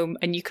the home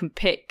and you can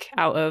pick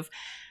out of,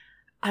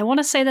 I want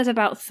to say there's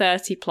about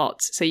 30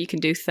 plots, so you can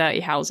do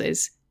 30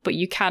 houses, but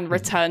you can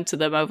return to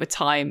them over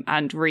time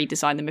and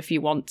redesign them if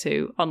you want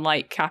to,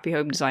 unlike Happy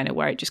Home Designer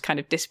where it just kind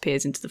of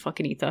disappears into the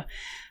fucking ether.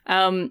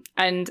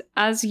 And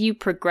as you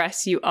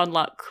progress, you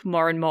unlock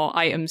more and more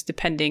items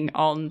depending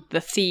on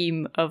the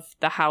theme of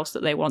the house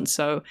that they want.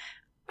 So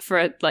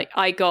for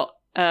I got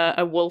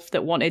a wolf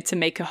that wanted to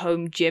make a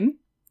home gym.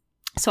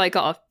 So I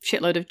got a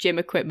shitload of gym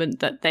equipment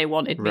that they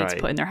wanted me to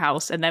put in their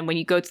house. And then when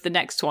you go to the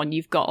next one,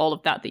 you've got all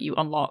of that you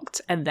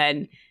unlocked, and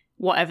then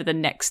whatever the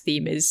next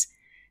theme is.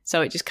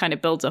 So it just kind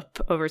of builds up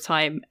over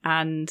time,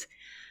 and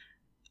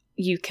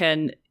you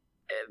can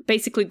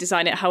basically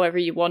design it however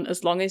you want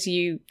as long as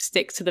you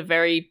stick to the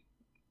very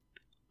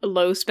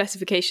low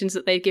specifications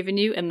that they've given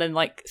you, and then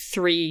like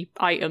 3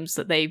 items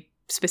that they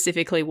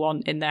specifically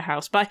want in their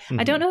house. But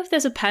I don't know if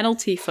there's a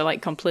penalty for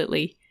like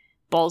completely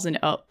ballsing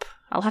it up.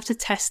 I'll have to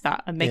test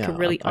that and make a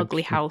really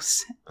ugly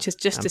house just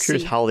to see. I'm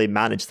curious how they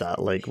manage that,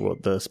 like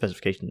what the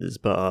specification is.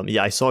 But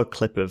yeah, I saw a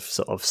clip of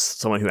sort of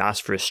someone who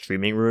asked for a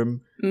streaming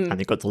room, and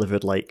they got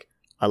delivered like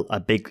a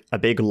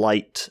big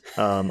light,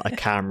 a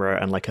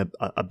camera, and like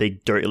a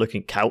big dirty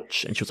looking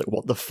couch. And she was like,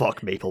 "What the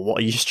fuck, Maple? What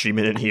are you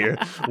streaming in here?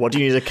 What do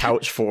you need a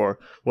couch for?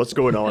 What's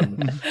going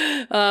on?"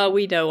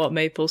 We know what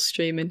Maple's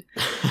streaming,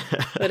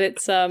 but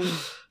it's all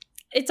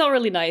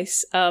really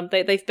nice.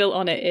 They've built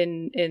on it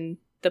in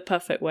the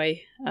perfect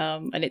way,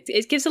 and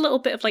it gives a little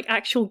bit of like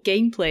actual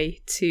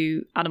gameplay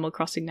to Animal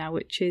Crossing now,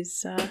 which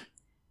is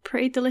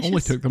pretty delicious.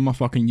 Only took them a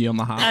fucking year and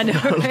a half. I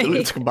know, right?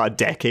 It took about a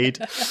decade.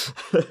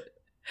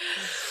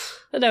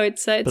 But no,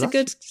 it's a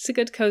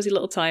good cozy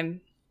little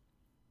time.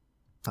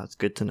 That's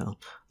good to know.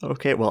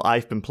 Okay, well,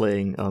 I've been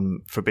playing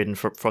Forbidden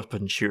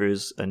Frostbitten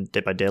Shooters and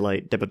Dead by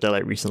Daylight. Dead by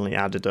Daylight recently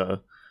added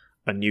a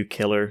new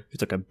killer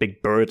who's like a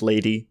big bird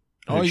lady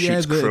who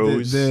shoots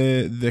crows.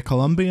 The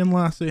Colombian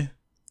lassie.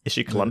 Is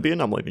she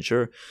Colombian? I'm not even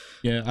sure.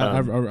 Yeah,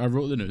 I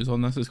wrote the news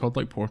on this. It's called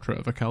like Portrait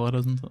of a Killer,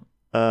 isn't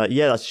it?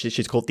 Yeah,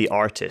 she's called The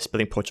Artist, but I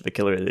think Portrait of a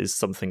Killer is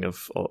something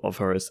of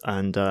hers.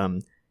 And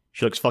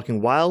she looks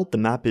fucking wild. The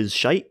map is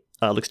shite.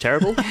 Looks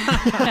terrible.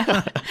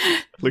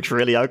 Looks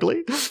really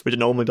ugly, which it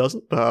normally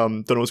doesn't.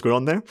 Don't know what's going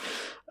on there.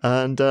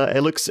 And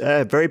it looks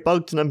very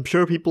bugged, and I'm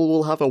sure people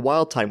will have a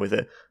wild time with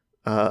it.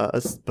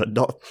 But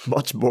not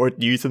much more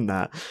news than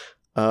that.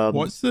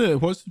 What's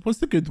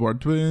the good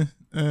word with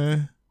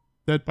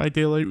Dead by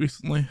Daylight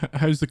recently?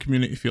 How's the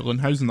community feeling?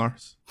 How's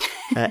Nurse?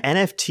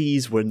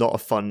 NFTs were not a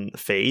fun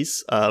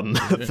phase.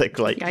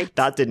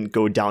 That didn't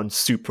go down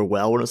super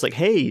well. When it was like,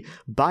 "Hey,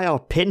 buy our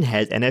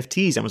Pinhead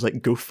NFTs," I was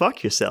like, "Go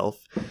fuck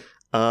yourself."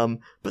 But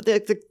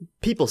the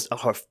people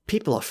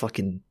are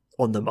fucking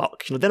on the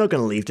muck. You know, they're not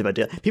going to leave Dead by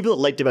Daylight. People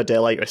that like Dead by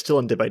Daylight are still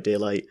on Dead by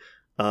Daylight.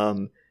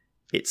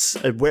 It's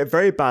a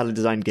very badly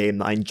designed game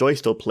that I enjoy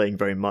still playing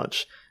very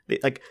much.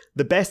 Like,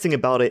 the best thing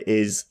about it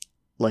is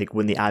like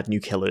when they add new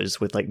killers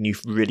with like new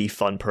really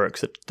fun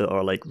perks that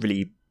are like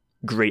really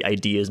great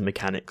ideas and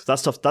mechanics.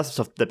 That's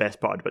the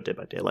best part about Dead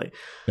by Daylight.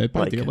 Dead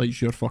by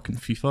Daylight's your fucking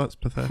FIFA. It's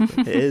pathetic.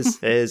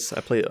 It is.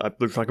 I've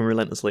been fucking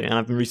relentlessly, and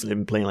I've recently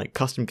been playing like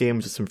custom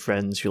games with some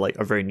friends who like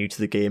are very new to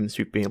the game, so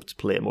we've been able to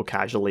play it more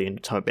casually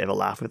and have a bit of a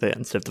laugh with it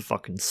instead of the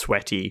fucking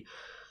sweaty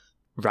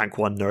rank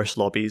 1 nurse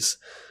lobbies.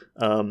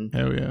 Hell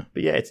yeah.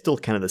 But yeah, it's still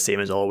kind of the same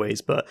as always,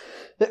 but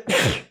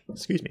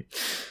excuse me.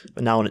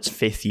 But now in its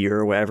 5th year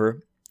or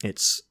whatever,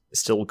 it's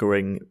still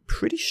going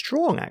pretty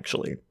strong,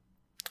 actually.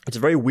 It's a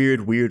very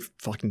weird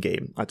fucking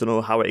game. I don't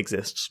know how it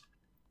exists,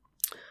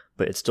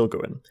 but it's still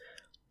going.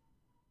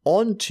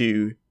 On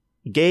to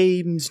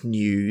games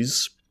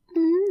news.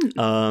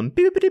 Tom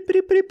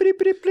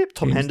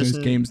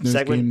Henderson games news,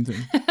 segment.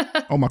 Games.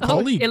 Oh, my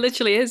colleague. It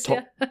literally is,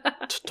 Tom,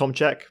 Tom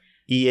check.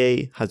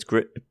 EA has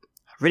I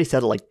really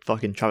said it like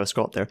fucking Travis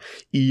Scott there.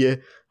 EA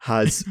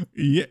has...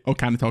 Yeah. Oh,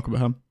 can I talk about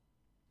him?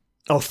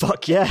 Oh,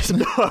 fuck yes.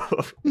 No.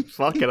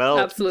 Fucking hell.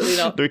 Absolutely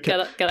not. We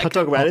can't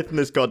talk about anything in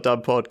this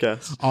goddamn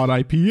podcast.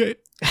 R.I.P.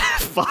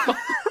 Fuck.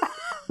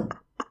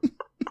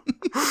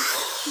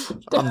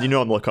 You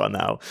know I'm looking at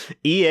now.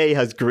 EA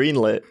has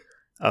greenlit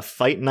a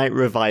Fight Night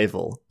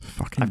revival.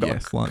 Fucking I've got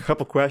yes, a lad.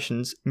 couple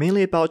questions,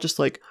 mainly about just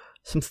like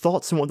some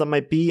thoughts on what that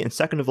might be, and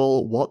second of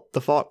all, what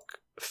the fuck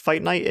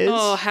Fight Night is.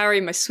 Oh, Harry,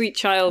 my sweet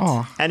child.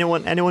 Oh,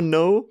 Anyone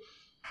know?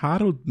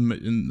 Harold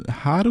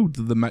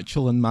the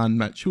Michelin Man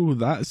Mitchell.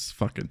 That's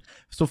fucking...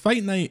 So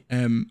Fight Night,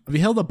 have you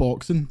held a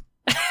boxing?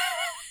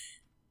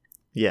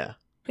 Yeah.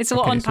 It's a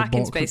lot Okay,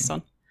 unpacking's so based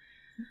on.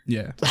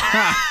 Yeah.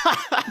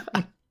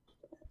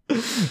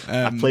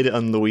 I played it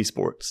on the Wii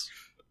Sports.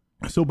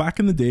 So back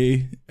in the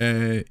day,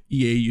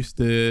 EA used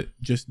to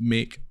just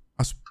make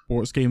a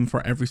sports game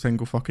for every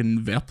single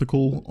fucking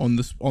vertical on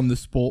the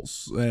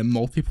sports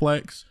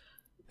multiplex.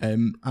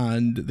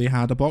 And they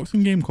had a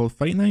boxing game called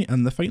Fight Night,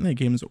 and the Fight Night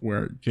games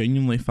were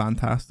genuinely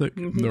fantastic.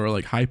 They were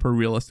like hyper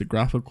realistic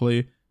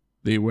graphically.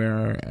 They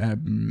were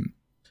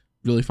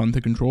really fun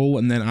to control.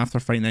 And then after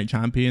Fight Night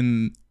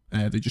Champion,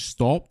 they just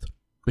stopped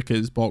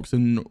because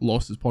boxing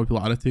lost its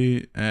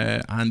popularity,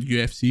 and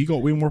UFC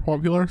got way more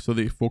popular. So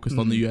they focused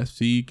on the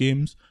UFC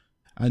games.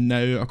 And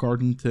now,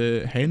 according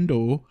to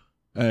Hendo,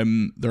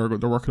 they're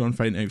working on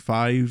Fight Night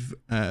 5,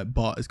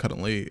 but it's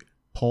currently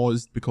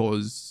paused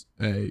because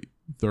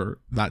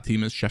that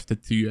team has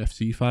shifted to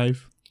UFC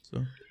 5.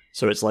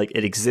 So it's like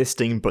it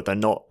existing, but they're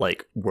not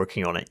like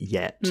working on it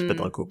yet, but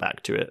they'll go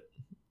back to it.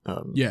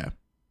 Yeah.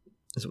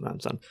 That's what I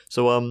understand.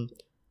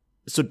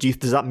 So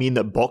does that mean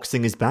that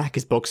boxing is back?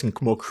 Is boxing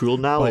more cruel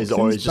now? Or is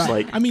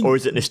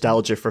it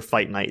nostalgia for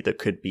Fight Night that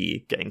could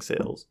be getting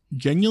sales?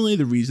 Genuinely,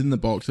 the reason that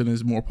boxing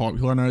is more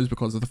popular now is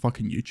because of the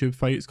fucking YouTube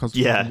fights. Because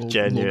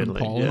genuinely, Logan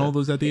Paul and all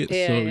those idiots.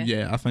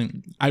 I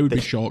think I would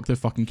be shocked if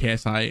fucking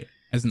KSI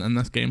isn't in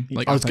this game.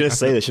 Like I was gonna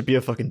say there should be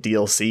a fucking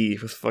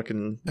DLC with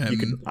fucking.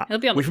 He'll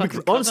be on the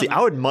fucking honestly, cover.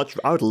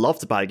 I would love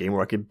to buy a game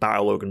where I could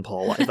battle Logan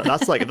Paul. If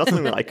that's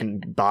something that I can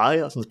buy.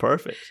 That sounds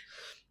perfect.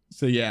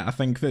 So yeah, I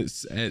think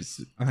it's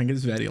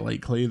very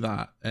likely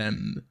that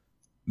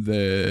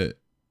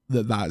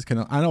that's kind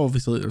of, and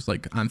obviously there's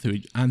like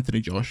Anthony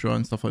Joshua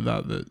and stuff like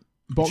that. That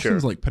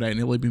boxing's like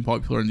perennially been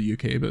popular in the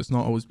UK, but it's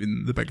not always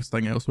been the biggest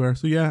thing elsewhere.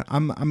 So yeah,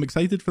 I'm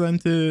excited for them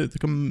to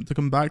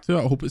come back to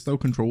it. I hope it still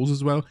controls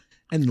as well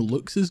and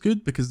looks as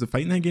good, because the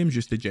Fight Night games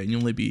used to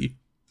genuinely be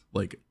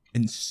like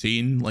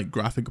insane, like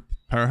graphic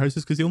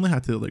powerhouses, because they only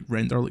had to like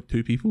render like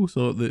 2 people,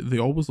 so they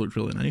always looked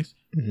really nice.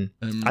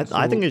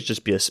 I think it'd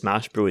just be a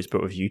Smash Bros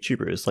but with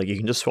YouTubers. Like you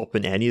can just swap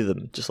in any of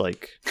them. Just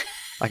like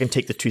I can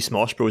take the 2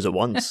 Smash Bros at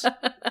once.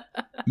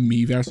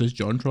 Me versus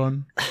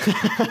JonTron.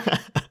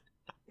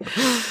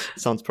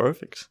 Sounds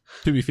perfect.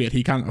 To be fair,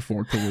 he can't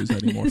afford to lose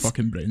any more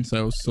fucking brain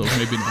cells, so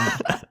maybe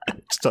not.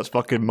 Starts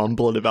fucking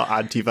mumbling about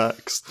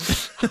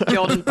anti-vax.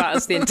 Jordan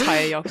batters the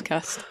entire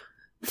Yogscast.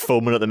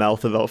 Foaming at the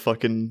mouth about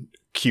fucking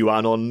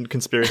QAnon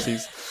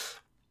conspiracies.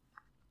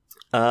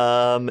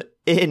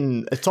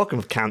 In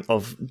talking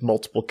of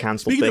multiple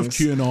cancelled things.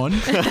 Speaking of QAnon,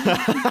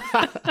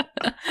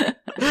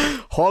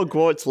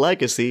 Hogwarts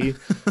Legacy.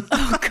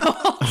 Oh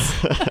god.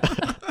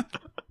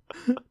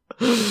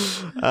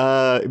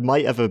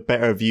 Might have a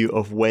better view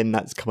of when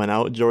that's coming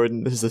out,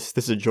 Jordan. This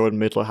is a Jordan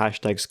Midler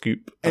hashtag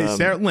scoop. It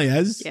certainly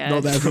is. Yes.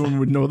 Not that everyone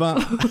would know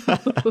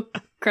that.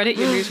 Credit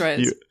your news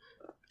writers.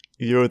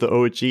 You're the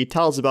OG.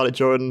 Tell us about it,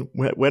 Jordan.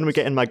 When are we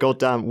getting my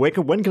goddamn...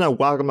 When can I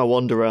waggle my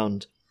wand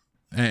around?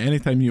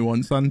 Anytime you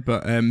want, son.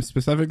 But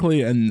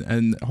specifically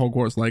in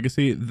Hogwarts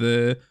Legacy,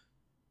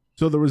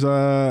 so there was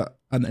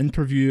an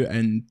interview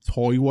in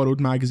Toy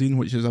World magazine,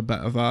 which is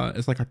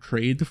it's like a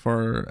trade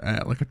for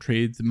like a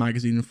trade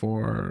magazine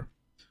for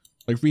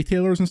like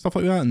retailers and stuff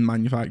like that, and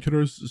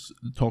manufacturers,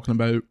 talking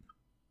about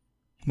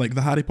like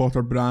the Harry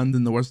Potter brand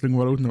in the Wizarding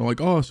World, and they're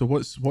like, oh, so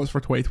what's for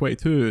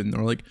 2022? And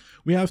they're like,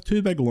 we have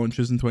 2 big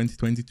launches in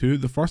 2022.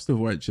 The first of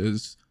which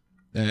is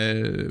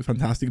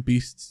Fantastic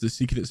Beasts: The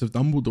Secrets of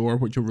Dumbledore,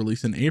 which will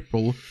release in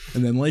April,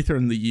 and then later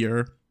in the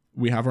year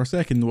we have our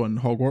second one,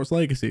 Hogwarts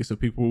Legacy. So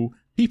people,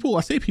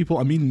 I say people,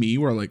 I mean me,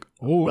 we're like,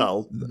 oh,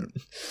 well,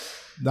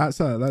 that's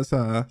a bit of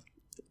a...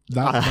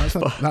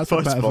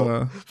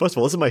 First of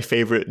all, this is my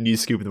favourite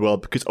news scoop in the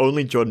world, because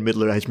only John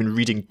Midler has been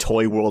reading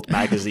Toy World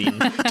magazine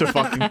to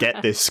fucking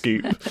get this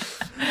scoop.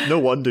 No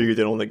wonder you're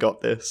the one that got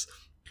this.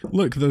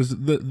 Look,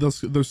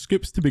 there's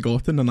scoops to be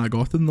gotten, and I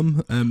gotten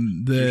them.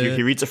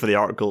 He reads it for the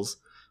articles.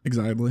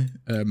 Exactly.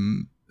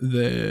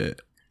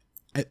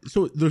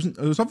 So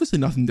there's obviously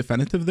nothing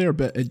definitive there,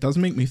 but it does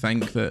make me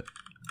think that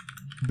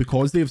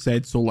because they've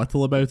said so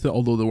little about it,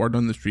 although the word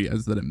on the street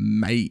is that it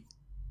might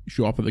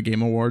show up at the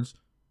Game Awards,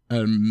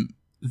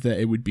 that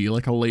it would be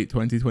like a late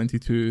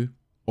 2022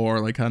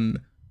 or like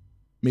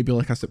maybe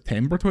like a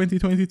September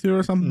 2022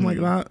 or something like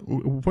that.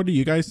 What do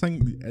you guys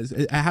think?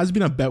 It has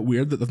been a bit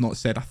weird that they've not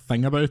said a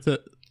thing about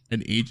it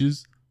in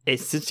ages. it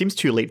seems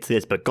too late to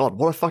this, but God,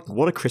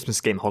 what a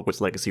Christmas game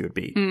Hogwarts Legacy would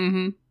be.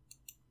 Mm-hmm.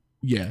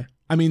 Yeah.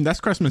 I mean, this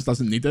Christmas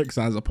doesn't need it because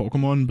it has a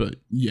Pokemon, but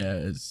yeah,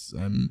 it's...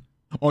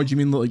 Oh, do you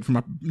mean like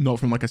not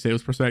from like a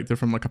sales perspective,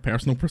 from like a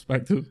personal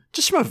perspective?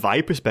 Just from a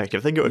vibe perspective,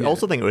 I think it would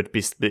also think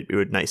it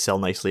would sell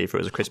nicely if it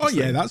was a Christmas. Oh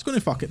yeah, thing. that's going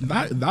to fuck it.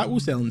 That will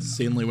sell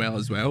insanely well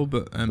as well.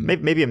 But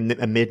maybe a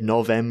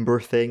mid-November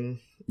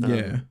thing.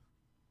 Yeah,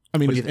 I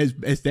mean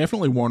it's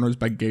definitely Warner's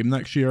big game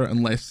next year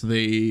unless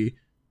they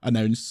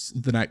announce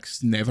the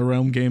next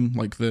NetherRealm game,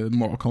 like the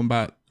Mortal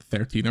Kombat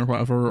 13 or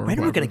whatever. Or when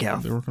are we gonna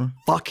get a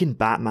fucking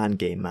Batman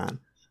game, man?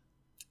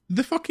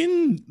 That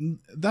fucking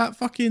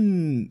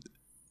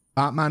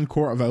Batman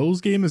Court of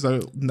Owls game is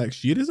out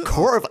next year, is it?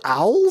 Court of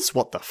Owls?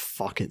 What the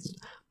fuck is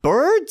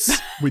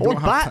birds? We don't or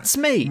bats,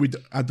 mate?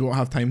 I don't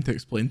have time to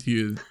explain to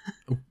you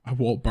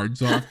what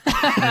birds are.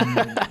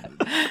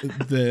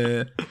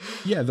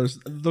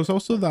 There's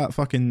also that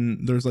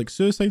fucking there's like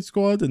Suicide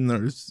Squad, and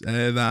there's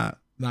that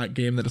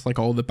game that it's like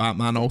all the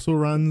Batman also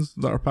runs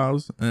that are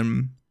pals.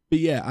 But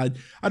yeah,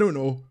 I don't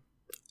know.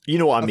 You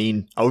know what I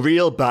mean? A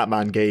real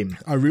Batman game.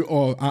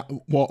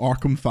 What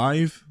Arkham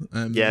 5?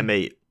 Yeah,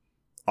 mate.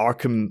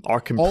 Arkham all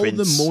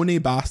Prince. The money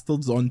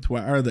bastards on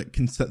Twitter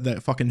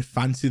that fucking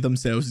fancy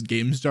themselves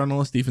games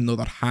journalists, even though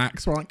they're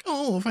hacks, were like,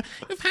 "Oh,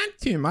 we've had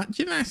too much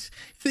of this.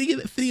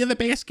 Three of the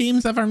best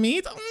games ever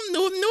made.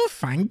 Oh no,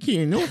 thank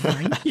you, no,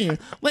 thank you.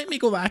 Let me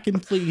go back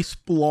and play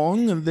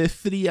Splong, the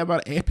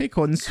 3-hour epic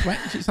on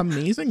Switch. It's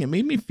amazing. It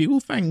made me feel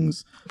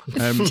things."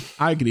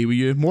 I agree with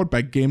you. More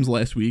big games,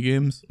 less Wii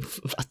games.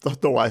 I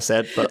don't know what I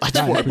said, but I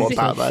just want more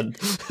Batman.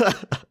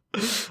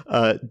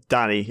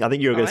 Danny, I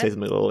think you were going to say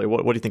something earlier.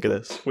 What do you think of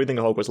this? What do you think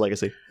of Hogwarts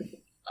Legacy?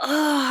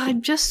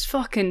 I'm just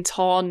fucking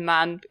torn,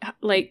 man.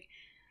 Like,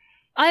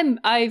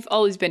 I've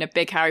always been a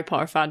big Harry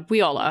Potter fan.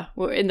 We all are.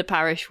 We're in the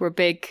parish. We're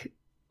big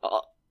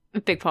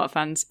Potter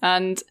fans,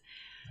 and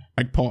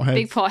big Potterheads.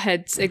 Big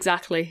Potterheads,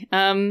 exactly.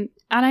 And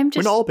I'm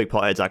just we're not all big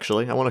Potterheads,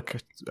 actually. I want to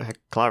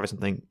clarify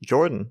something.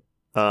 Jordan,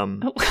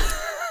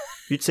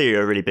 you'd say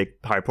you're a really big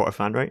Harry Potter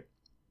fan, right?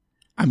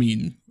 I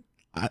mean,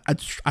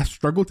 I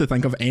struggle to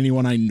think of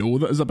anyone I know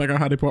that is a bigger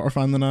Harry Potter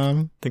fan than I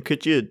am. Then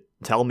could you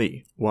tell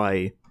me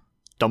why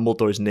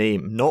Dumbledore's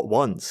name, not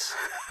once,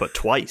 but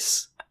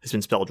twice, has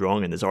been spelled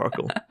wrong in this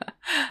article?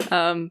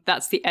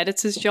 That's the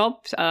editor's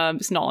job.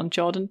 It's not on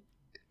Jordan.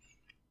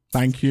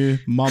 Thank you,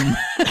 Mum.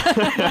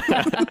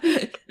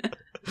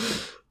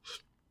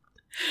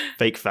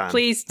 Fake fan.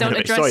 Please don't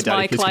address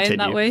my client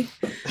that way.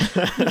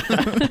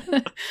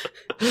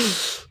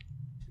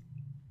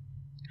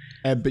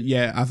 But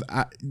yeah,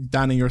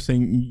 Danny, you're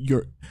saying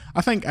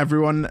I think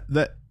everyone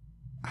that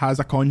has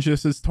a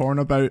conscience is torn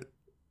about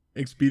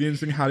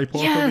experiencing Harry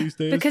Potter these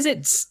days. Because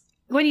it's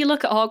when you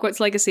look at Hogwarts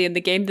Legacy and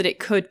the game that it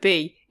could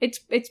be, it's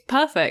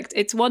perfect.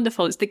 It's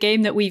wonderful. It's the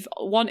game that we've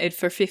wanted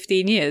for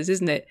 15 years,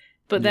 isn't it?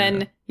 But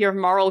then your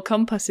moral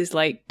compass is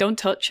like, don't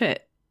touch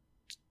it.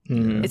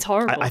 It's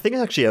horrible. I think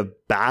it's actually a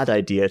bad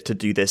idea to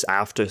do this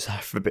after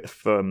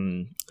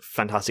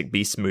Fantastic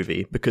Beasts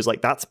movie, because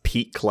like that's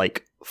peak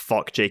like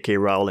fuck J.K.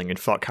 Rowling and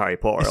fuck Harry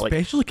Potter,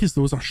 especially because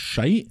those are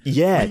shite.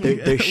 Yeah,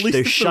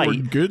 they're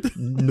shite. Good.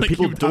 Like,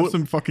 people don't have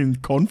some fucking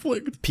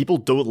conflict. People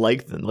don't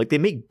like them. Like they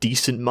make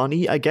decent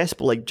money, I guess,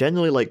 but like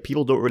generally, like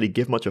people don't really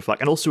give much of a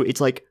fuck. And also,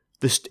 it's like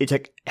it's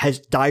like has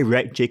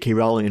direct J.K.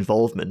 Rowling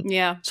involvement.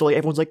 Yeah. So like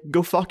everyone's like,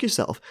 go fuck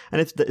yourself. And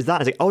if it's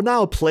like, oh,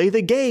 now play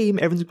the game.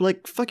 Everyone's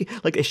like, fuck it.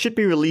 Like it should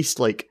be released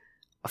like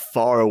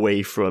far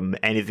away from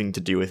anything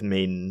to do with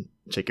main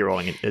J.K.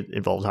 Rowling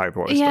involved Harry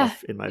Potter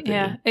stuff, in my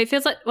opinion. Yeah, it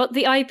feels like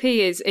the IP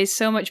is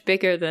so much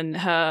bigger than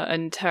her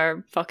and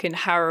her fucking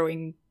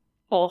harrowing,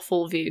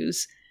 awful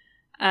views.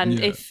 And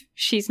if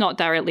she's not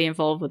directly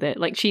involved with it,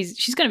 like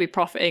she's going to be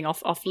profiting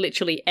off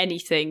literally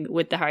anything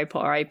with the Harry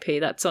Potter IP.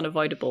 That's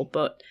unavoidable.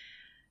 But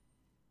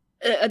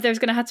there's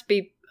going to have to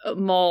be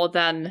more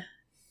than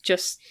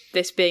just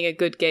this being a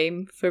good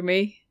game for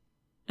me.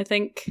 I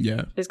think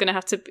there's going to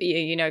have to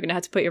be, going to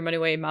have to put your money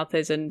where your mouth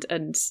is and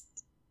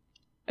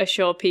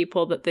assure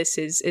people that this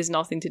is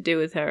nothing to do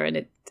with her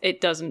and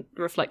it doesn't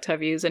reflect her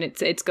views and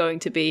it's going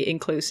to be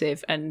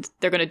inclusive and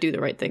they're going to do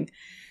the right thing.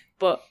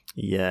 But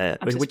yeah,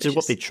 which is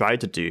what they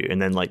tried to do,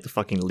 and then like the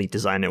fucking lead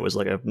designer was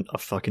like a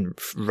fucking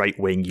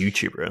right-wing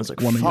YouTuber. And I was like,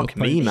 fuck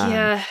me, man.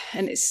 Yeah,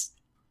 and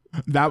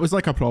that was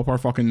like a proper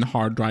fucking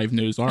hard drive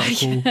news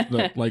article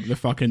that like the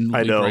fucking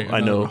I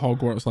know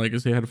Hogwarts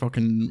Legacy had a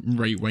fucking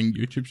right-wing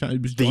YouTube channel.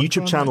 It was the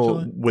YouTube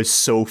channel was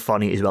so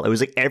funny as well. It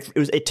was like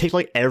it ticked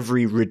like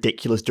every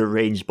ridiculous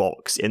deranged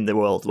box in the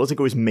world. It wasn't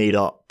like it was made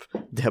up.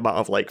 The amount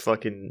of like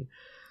fucking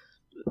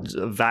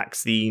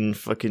vaccine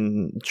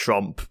fucking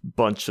Trump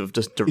bunch of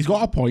just he's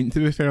got a point, to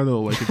be fair,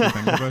 though, like if you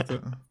think about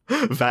it.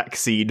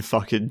 Vaccine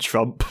fucking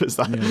Trump, is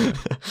that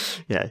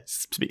yeah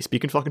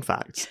speaking fucking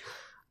facts.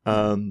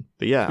 But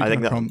yeah, I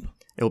think that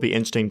it'll be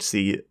interesting to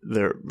see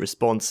their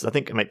response. I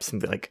think it might be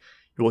something like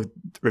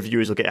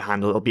reviewers will get a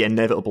handle. It'll be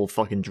inevitable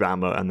fucking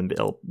drama, and then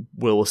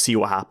we'll see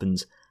what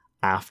happens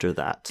after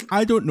that?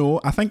 I don't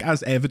know. I think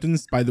as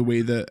evidenced by the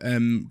way that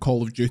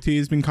Call of Duty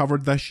has been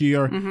covered this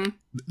year,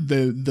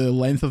 the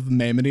length of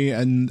memory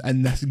in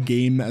this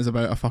game is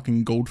about a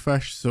fucking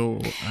goldfish. So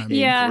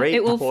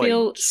it will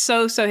feel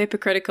so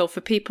hypocritical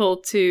for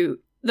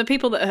the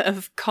people that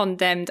have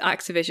condemned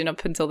Activision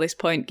up until this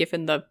point,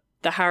 given the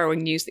harrowing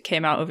news that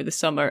came out over the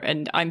summer.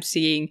 And I'm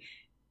seeing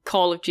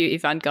Call of Duty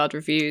Vanguard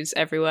reviews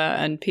everywhere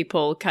and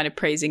people kind of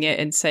praising it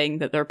and saying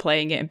that they're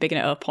playing it and bigging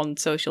it up on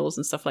socials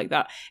and stuff like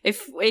that.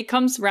 If it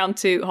comes around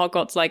to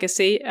Hogwarts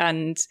Legacy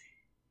and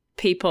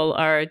people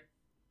are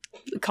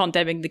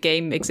condemning the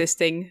game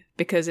existing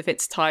because of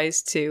its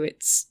ties to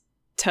its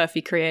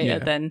turfy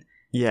creator, then...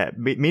 Yeah,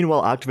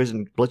 meanwhile,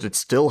 Activision Blizzard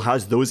still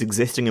has those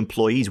existing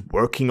employees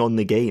working on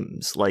the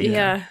games.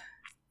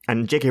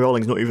 And J.K.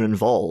 Rowling's not even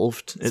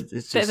involved.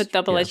 It's a bit of a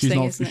double-edged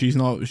thing, isn't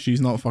it? She's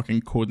not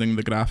fucking coding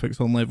the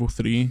graphics on level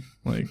 3.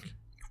 Like,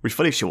 which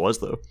funny if she was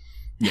though.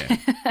 Yeah,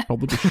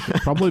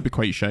 probably be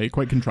quite shy,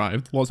 quite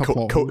contrived. Lots of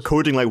plot holes.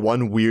 Coding like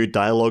one weird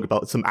dialogue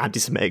about some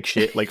anti-Semitic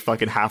shit, like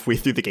fucking halfway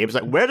through the game. It's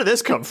like, where did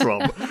this come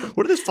from?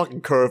 Where did this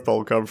fucking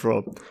curveball come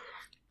from?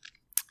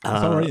 It's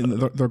alright.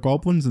 They're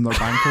goblins and they're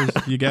bankers.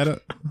 You get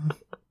it.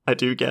 I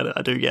do get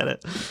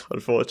it.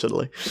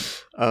 Unfortunately.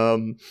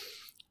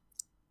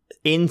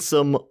 In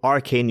some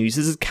Arcane news,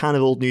 this is kind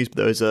of old news, but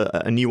there's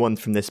a new one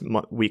from this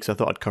week, so I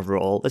thought I'd cover it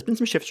all. There's been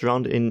some shifts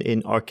around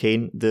in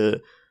Arcane.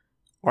 The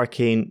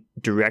Arcane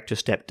director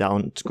stepped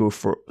down to go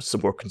for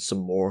some work on some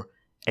more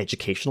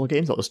educational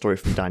games. That's the story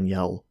from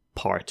Danielle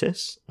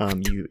Partis.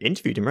 You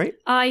interviewed him, right?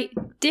 I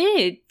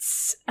did.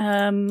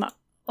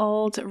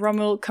 Old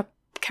Romuald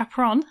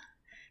Capron.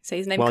 Say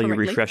his name While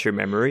correctly. You refresh your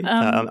memory.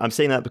 I'm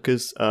saying that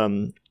because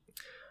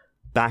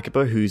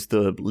Bakaba, who's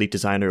the lead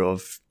designer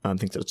of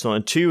things like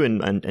Sonic 2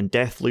 and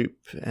Deathloop,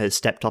 has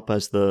stepped up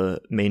as the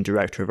main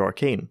director of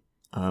Arcane,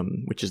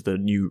 which is the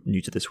new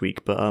to this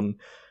week. But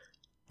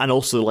and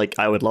also, like,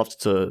 I would love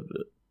to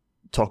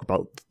talk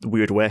about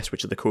Weird West,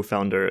 which the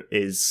co-founder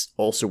is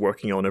also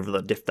working on over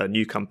the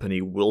new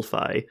company,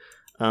 Wolfeye.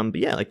 But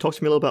yeah, like, talk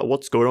to me a little about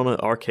what's going on at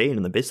Arcane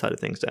and the biz side of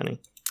things, Danny.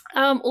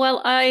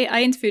 Well,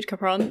 I interviewed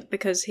Capron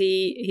because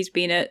he's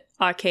been at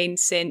Arcane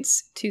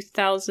since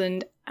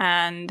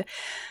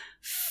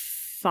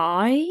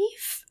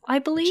 2005, I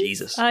believe.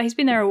 Jesus. He's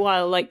been there a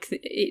while. Like,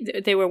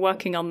 they were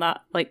working on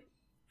that, like,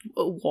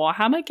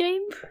 Warhammer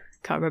game.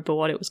 Can't remember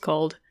what it was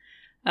called.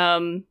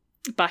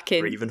 Back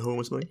in Ravenholm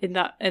or something in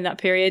that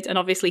period, and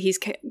obviously he's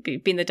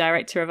been the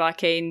director of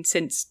Arcane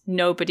since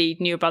nobody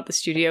knew about the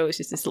studio. It was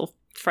just this little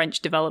French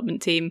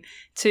development team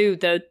to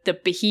the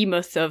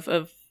behemoth of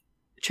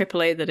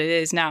AAA that it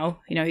is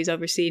now. You know, he's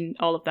overseen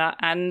all of that,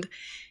 and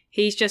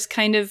he's just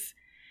kind of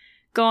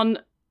gone,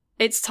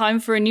 it's time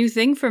for a new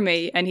thing for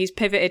me, and he's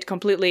pivoted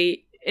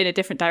completely in a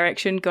different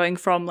direction, going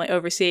from like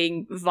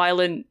overseeing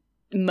violent,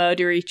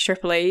 murdery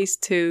AAAs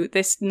to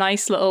this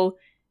nice little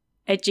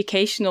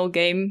educational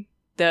game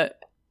that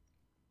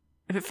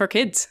for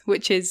kids,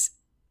 which is,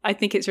 I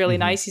think it's really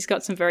nice. He's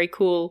got some very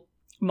cool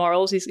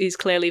morals. He's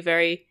clearly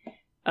very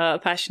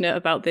passionate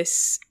about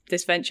this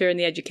venture and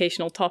the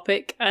educational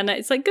topic, and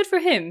it's like, good for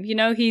him. You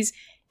know, he's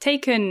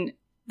taken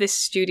this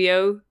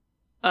studio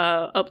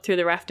up through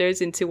the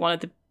rafters into one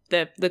of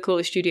the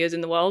coolest studios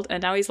in the world,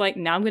 and now he's like,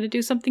 now I'm going to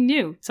do something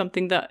new,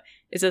 something that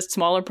is a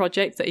smaller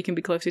project that he can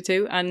be closer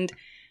to, and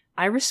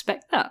I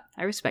respect that.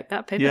 I respect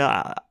that pivot.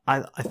 Yeah,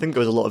 I think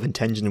there was a lot of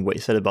intention in what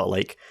he said about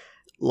like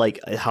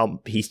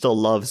how he still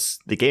loves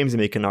the games he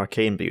make in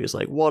Arcane, but he was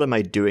like, what am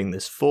I doing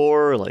this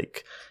for?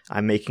 Like,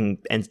 I'm making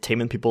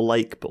entertainment people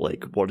like, but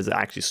like, what is it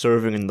actually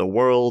serving in the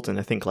world? And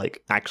I think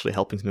like actually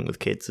helping something with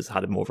kids has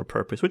had more of a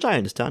purpose, which I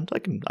understand. I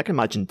can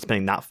imagine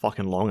spending that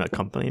fucking long at a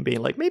company and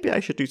being like, maybe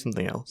I should do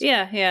something else.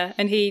 Yeah.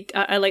 And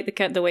I like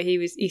the way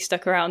he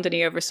stuck around and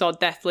he oversaw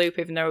Deathloop,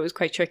 even though it was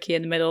quite tricky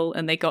in the middle,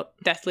 and they got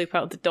Deathloop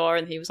out the door,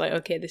 and he was like,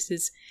 okay, this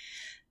is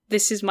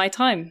my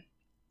time.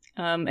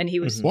 And he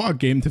was... What a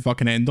game to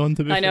fucking end on,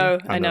 to be fair.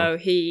 I know.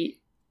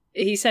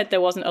 He said there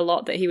wasn't a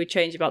lot that he would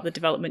change about the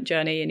development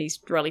journey, and he's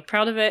really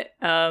proud of it.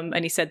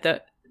 And he said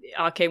that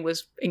Arcane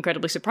was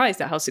incredibly surprised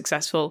at how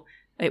successful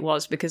it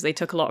was, because they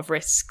took a lot of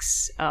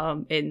risks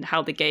in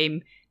how the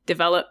game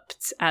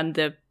developed, and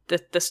the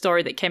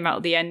story that came out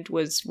at the end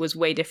was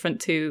way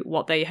different to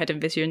what they had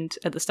envisioned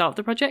at the start of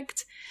the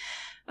project.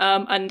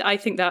 And I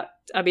think that,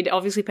 I mean, it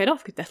obviously paid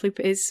off, because Deathloop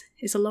is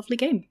a lovely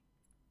game.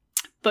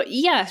 But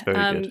yeah,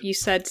 you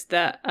said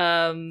that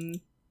Bakaba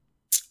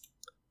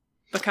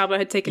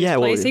had taken his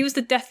place. He was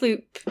the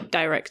Deathloop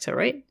director,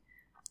 right?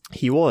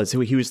 He was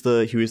the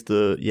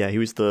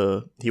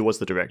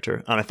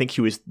director, and I think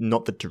he was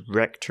not the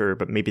director,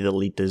 but maybe the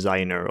lead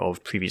designer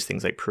of previous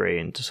things like Prey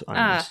and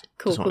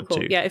cool.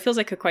 Yeah, it feels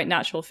like a quite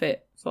natural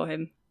fit for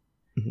him.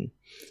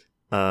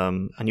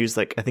 Mm-hmm. And he was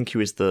like, I think he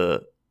was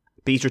but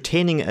he's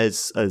retaining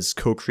as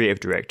co-creative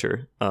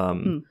director.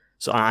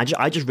 So I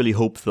just really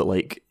hope that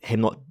like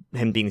him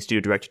being studio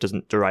director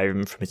doesn't derive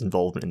him from his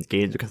involvement in the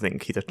games, because I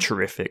think he's a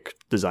terrific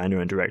designer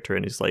and director,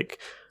 and I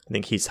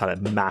think he's had a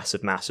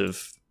massive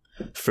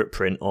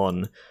footprint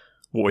on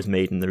what was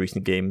made in the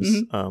recent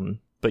games.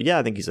 But yeah,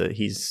 I think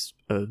he's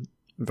a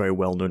very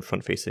well-known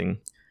front-facing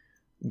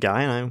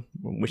guy, and I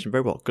wish him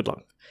very well. Good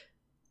luck.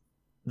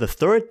 The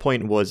third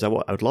point was I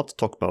would love to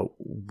talk about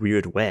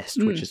Weird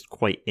West, which is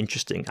quite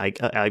interesting.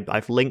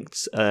 I've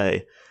linked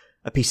a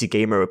PC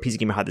Gamer. A PC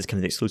Gamer had this kind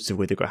of exclusive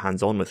where they got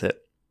hands-on with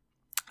it,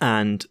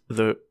 and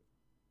the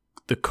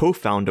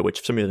co-founder, which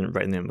for some reason I didn't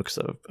write the name because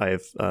I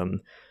have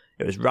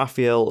it was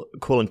Rafael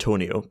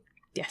Colantonio.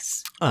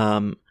 Yes.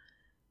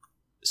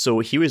 So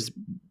he was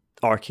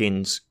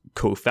Arcane's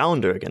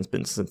co-founder against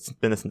business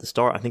at the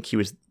start. I think he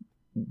was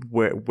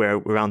where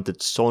around the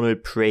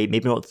Dishonored Prey,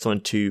 maybe not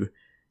Dishonored 2.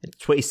 In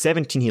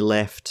 2017 he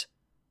left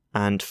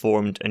and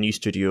formed a new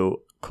studio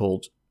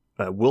called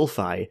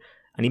Wolfeye,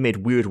 and he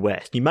made Weird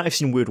West. You might have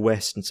seen Weird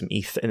West in some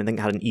and I think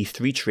it had an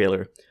E3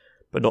 trailer,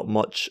 but not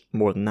much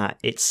more than that.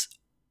 It's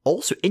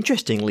also,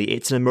 interestingly,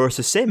 it's an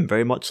immersive sim,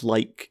 very much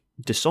like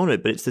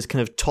Dishonored, but it's this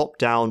kind of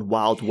top-down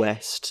Wild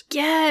West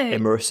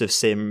immersive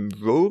sim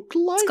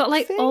roguelike. It's got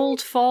like thing?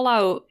 old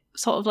Fallout,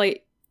 sort of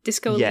like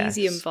Disco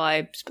Elysium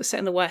vibes, but set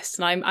in the West,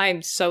 and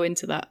I'm so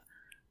into that.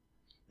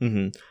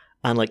 Mm-hmm.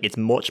 And like it's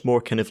much more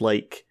kind of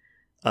like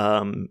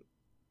action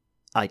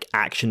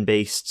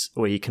based,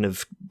 where you kind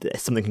of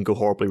something can go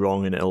horribly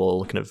wrong and it'll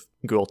all kind of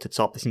go all tits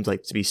up. It seems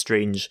like to be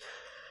strange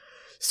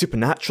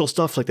supernatural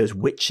stuff, like there's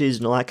witches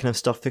and all that kind of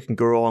stuff that can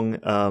go wrong.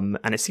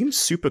 And it seems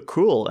super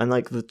cool. And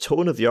like the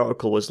tone of the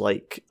article was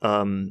like,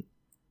 I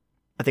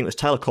think it was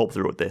Tyler Kolb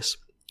that wrote this.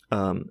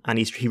 And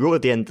he wrote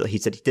at the end that he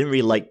said he didn't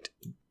really like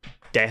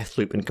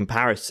Deathloop in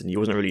comparison. He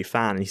wasn't really a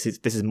fan. And he says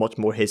this is much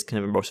more his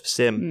kind of immersive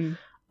sim.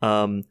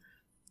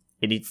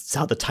 It's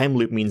how the time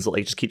loop means that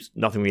like it just keeps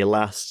nothing really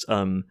lasts.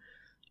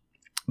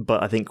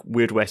 But I think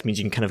Weird West means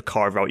you can kind of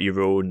carve out your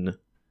own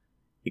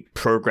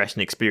progress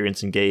and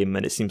experience in game,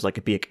 and it seems like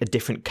it'd be a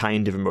different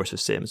kind of immersive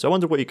sim. So I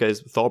wonder what you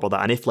guys thought about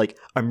that, and if like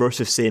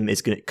immersive sim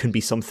can be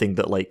something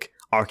that like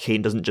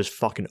Arcane doesn't just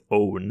fucking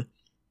own.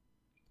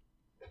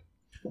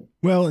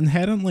 Well,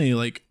 inherently,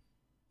 like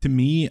to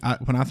me,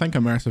 when I think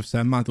immersive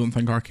sim, I don't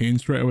think Arcane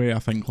straight away. I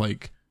think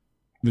like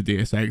the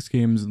Deus Ex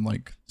games and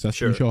like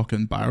System Shock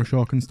and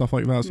Bioshock and stuff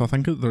like that. So I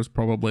think there's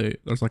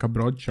like a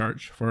broad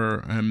church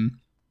for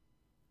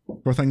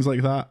things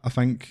like that. I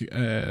think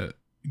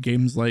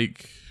games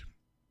like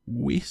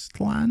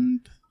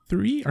Wasteland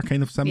 3 are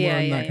kind of similar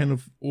in that kind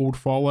of old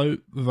Fallout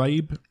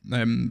vibe.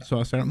 So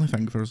I certainly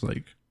think there's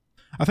like,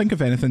 I think if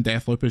anything,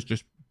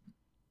 Deathloop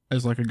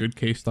is like a good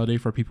case study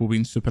for people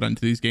being super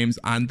into these games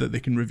and that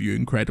they can review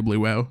incredibly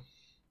well.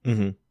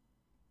 Mm-hmm.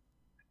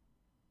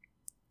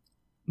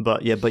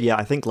 But yeah,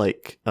 I think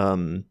like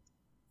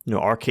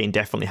Arcane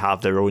definitely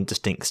have their own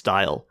distinct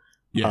style.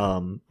 Yeah.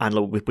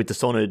 And with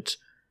Dishonored,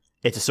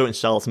 it's a certain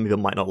style some people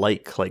might not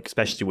like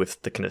especially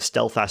with the kind of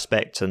stealth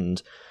aspect,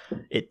 and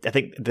I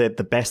think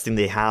the best thing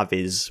they have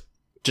is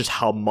just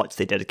how much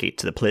they dedicate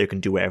to the player can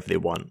do whatever they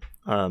want.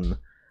 But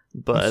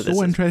I'm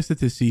so interested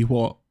to see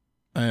what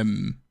that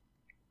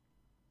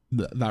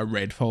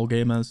Redfall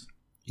game is.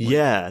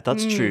 Yeah,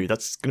 that's true.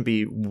 That's going to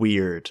be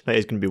weird. That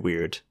is going to be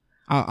weird.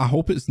 I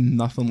hope it's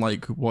nothing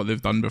like what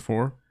they've done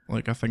before.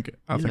 Like I think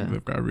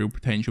they've got a real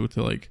potential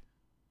to like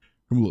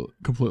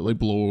completely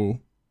blow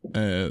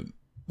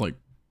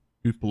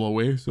people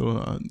away.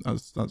 So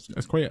that's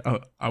quite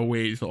a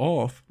ways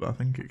off. But I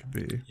think it could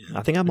be. Yeah,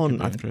 I think I'm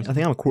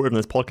quoted on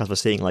this podcast for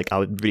saying like I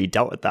would really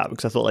doubted that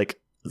because I thought like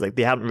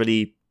they hadn't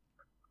really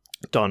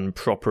done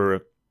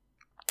proper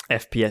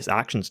FPS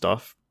action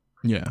stuff.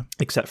 Yeah.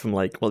 Except from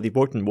they've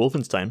worked in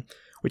Wolfenstein,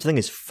 which I think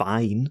is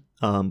fine.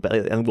 But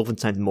I think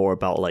Wolfenstein's more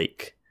about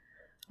like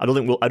I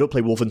don't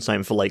play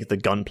Wolfenstein for like the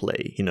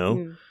gunplay, you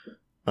know.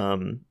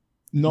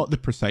 Not the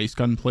precise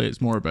gunplay.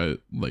 It's more about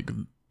like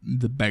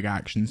the big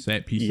action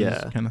set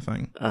pieces kind of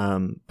thing.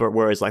 But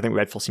whereas I think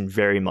Redfall seemed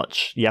very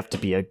much you have to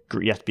be a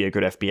good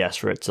FPS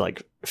for it to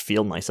like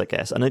feel nice, I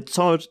guess. And it's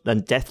hard.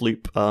 And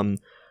Deathloop,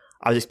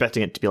 I was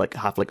expecting it to be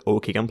have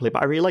okay gunplay,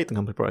 but I really liked the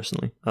gunplay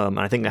personally. And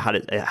I think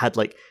it had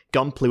like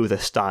gunplay with a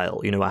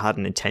style. You know, I had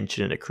an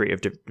intention and a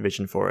creative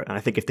vision for it. And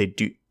I think if they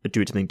do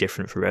something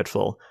different for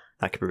Redfall,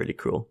 that could be really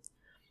cool.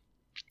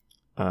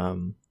 I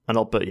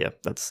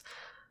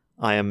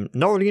am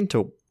not really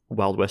into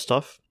Wild West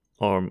stuff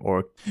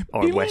or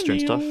Western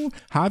stuff.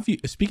 Have you?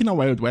 Speaking of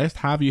Wild West,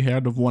 have you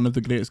heard of one of the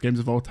greatest games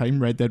of all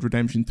time, Red Dead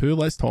Redemption 2?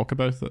 Let's talk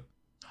about it.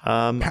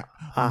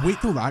 Wait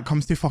till that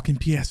comes to fucking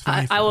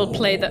PS5. I will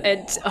play that.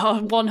 It's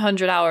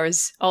 100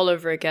 hours all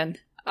over again.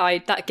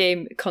 That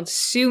game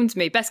consumed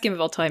me. Best game of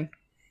all time.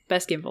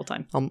 It's not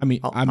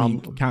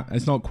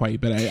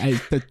quite, but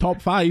the top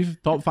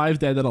five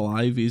Dead or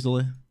Alive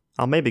easily.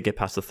 I'll maybe get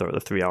past the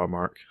 3-hour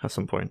mark at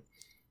some point.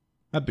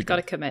 That'd be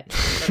Gotta commit.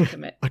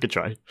 I could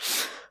try.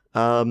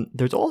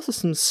 There's also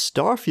some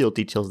Starfield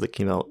details that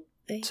came out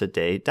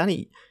today.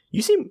 Danny,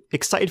 you seem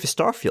excited for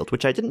Starfield,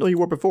 which I didn't know you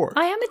were before.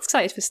 I am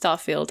excited for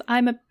Starfield.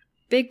 I'm a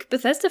big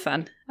Bethesda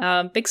fan,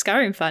 big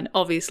Skyrim fan,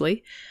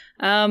 obviously.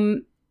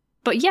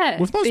 But yeah,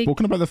 we've not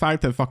spoken about the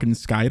fact that fucking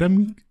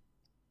Skyrim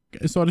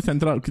Sorry to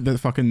interrupt.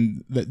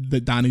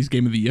 The Danny's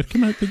Game of the Year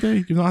came out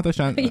today. You've not had a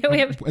chance.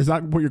 Is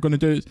that what you're going to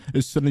do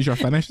as soon as you're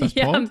finished this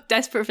pod? I'm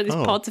desperate for this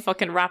pod to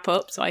fucking wrap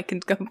up so I can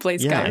go and play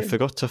Skyrim. Yeah,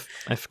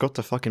 I forgot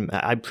to fucking.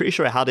 I'm pretty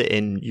sure I had it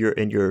in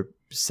your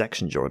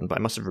section, Jordan, but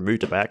I must have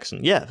removed it by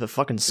accident. Yeah, the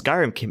fucking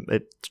Skyrim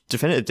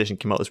Definitive Edition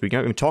came out this week. I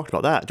haven't even talked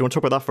about that. Do you want to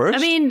talk about that first?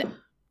 I mean, I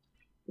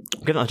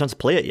haven't had a chance to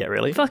play it yet,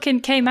 really. Fucking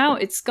came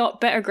out. It's got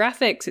better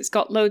graphics. It's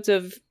got loads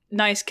of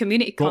nice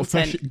community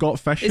content. Got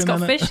fishing. It's got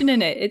fishing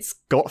in it. It's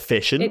got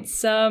fishing.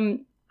 It's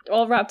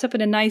all wrapped up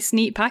in a nice,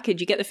 neat package.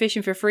 You get the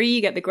fishing for free.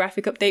 You get the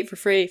graphic update for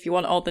free. If you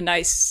want all the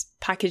nice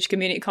packaged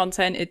community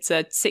content, it's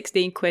a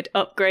 16 quid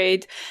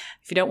upgrade.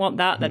 If you don't want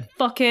that, then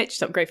fuck it.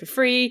 Just upgrade for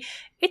free.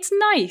 It's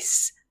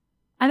nice.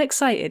 I'm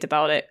excited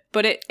about it,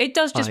 but it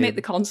does just make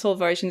the console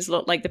versions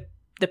look like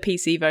the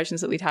PC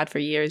versions that we'd had for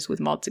years with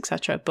mods,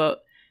 etc.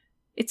 But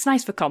it's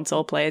nice for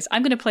console players.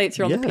 I'm going to play it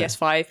through on the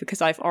PS5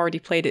 because I've already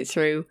played it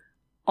through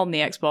on the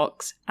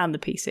Xbox and the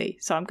PC,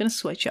 so I'm going to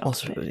switch it up.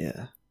 Also,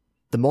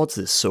 the mods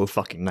is so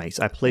fucking nice.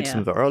 I played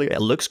some of it earlier.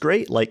 It looks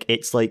great. Like,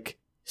 it's like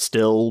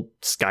still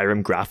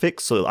Skyrim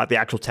graphics, so the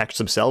actual textures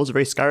themselves are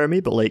very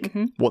Skyrim-y, but like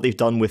what they've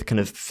done with kind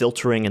of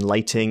filtering and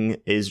lighting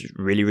is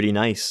really, really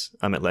nice.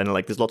 I mean,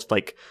 like there's lots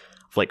of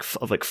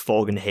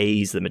fog and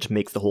haze that just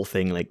makes the whole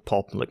thing like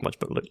pop and look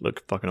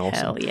fucking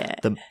awesome. Hell yeah.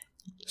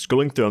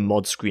 Scrolling through a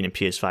mod screen in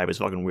PS5 is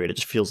fucking weird. It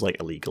just feels like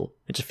illegal.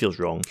 It just feels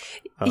wrong.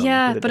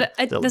 But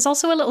there's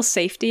also a little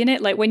safety in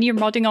it. Like when you're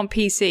modding on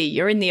PC,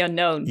 you're in the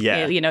unknown.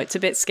 Yeah. You know, it's a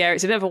bit scary.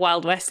 It's a bit of a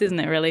Wild West, isn't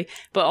it, really?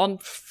 But on...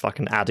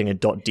 Fucking adding a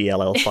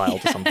 .dll file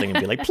to something and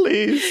be like,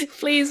 please.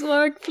 Please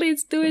work.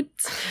 Please do it.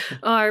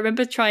 Oh, I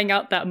remember trying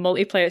out that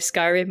multiplayer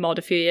Skyrim mod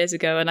a few years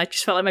ago, and I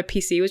just felt like my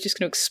PC was just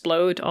going to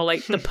explode, or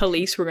like the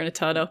police were going to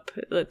turn up.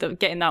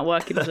 Getting that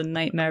working was a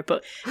nightmare,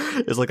 but...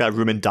 It's like that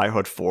room in Die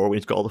Hard 4 when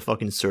it's got all the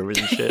fucking servers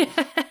and shit.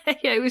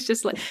 Yeah, it was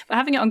just like, but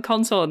having it on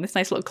console and this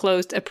nice little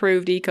closed,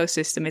 approved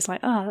ecosystem is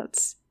like,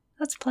 that's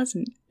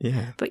pleasant.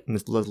 Yeah, but and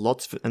there's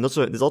lots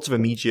of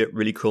immediate,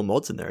 really cool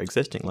mods in there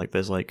existing. Like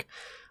there's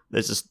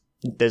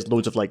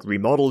loads of like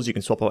remodels. You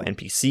can swap out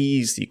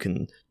NPCs. You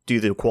can do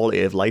the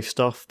quality of life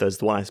stuff. There's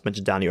the one I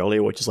mentioned Danny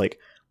earlier, which is like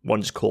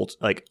one's called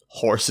like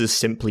horses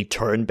simply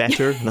turn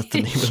better. And that's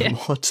the name of the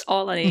mod. That's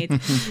all I need.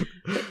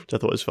 Which I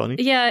thought was funny.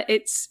 Yeah,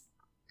 it's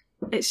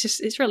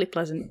really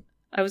pleasant.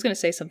 I was going to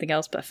say something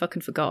else, but I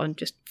fucking forgotten.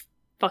 Just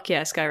fuck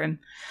yeah, Skyrim.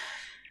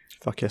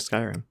 Fuck yeah,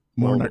 Skyrim.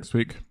 More next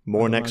week.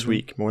 More next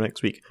week.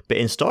 But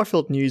in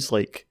Starfield news,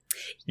 like,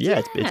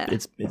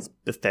 it's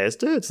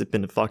Bethesda. It's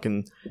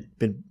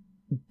been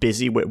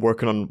busy with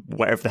working on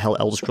whatever the hell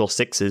Elder Scrolls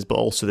 6 is, but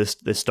also this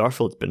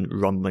Starfield's been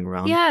rumbling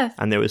around. Yeah.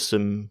 And there was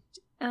some...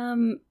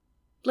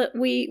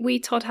 we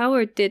Todd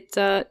Howard did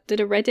a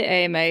Reddit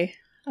AMA.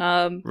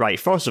 Right,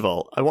 first of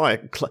all, I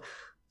want to...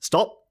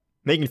 Stop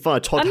making fun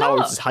of Todd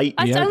Howard's height.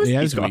 He's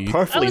got a perfectly normal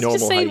height. I was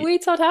just saying wee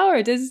Todd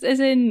Howard, as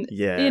in,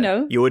 you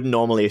know. You wouldn't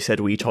normally have said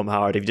wee Tom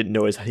Howard if you didn't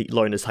know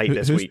learn his height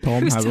this week.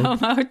 Who's Tom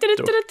Howard?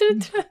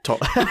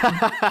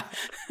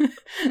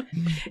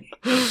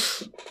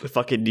 The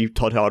fucking new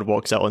Todd Howard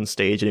walks out on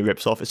stage and he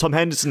rips off. It's Tom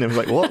Henderson. And I'm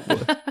like, what?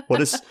 What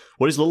does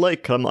it look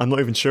like? I'm not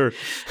even sure.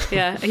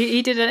 Yeah,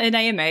 he did an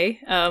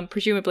AMA,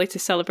 presumably to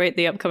celebrate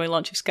the upcoming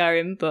launch of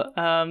Skyrim, but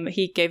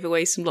he gave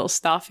away some little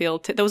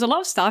Starfield. There was a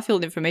lot of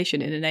Starfield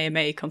information in an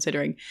AMA, considering.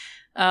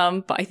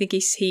 But I think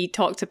he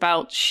talked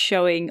about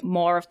showing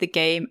more of the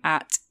game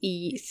at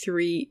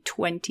E3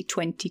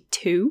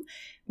 2022,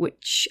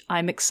 which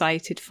I'm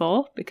excited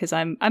for, because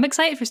I'm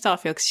excited for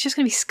Starfield because it's just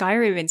going to be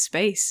Skyrim in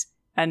space,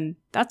 and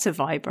that's a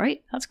vibe,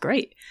 right? That's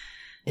great.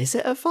 Is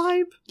it a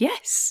vibe?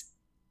 Yes.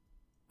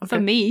 Okay. For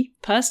me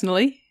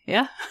personally,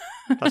 yeah.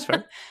 That's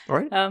fair. All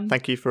right.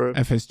 Thank you for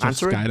If it's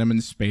just answering. Skyrim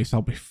in space,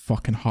 I'll be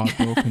fucking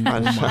heartbroken.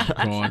 Oh my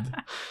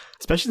god.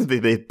 Especially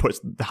if they put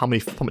how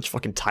much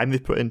fucking time they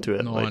put into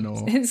it. No, like. I know.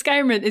 In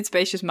Skyrim in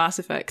space, just Mass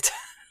Effect.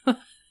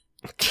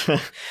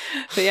 But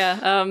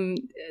yeah,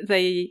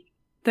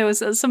 there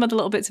was some of the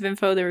little bits of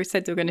info. They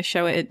said they were going to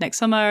show it next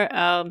summer.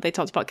 They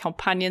talked about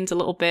companions a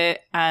little bit,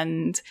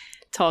 and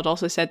Todd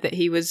also said that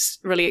he was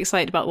really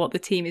excited about what the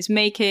team is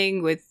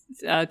making with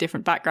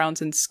different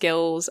backgrounds and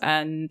skills,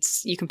 and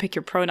you can pick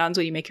your pronouns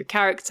when you make your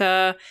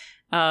character.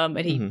 And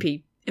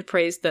he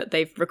praised that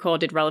they've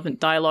recorded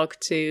relevant dialogue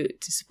to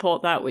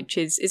support that, which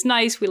is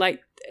nice. We like,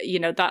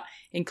 that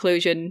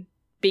inclusion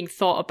being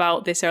thought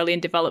about this early in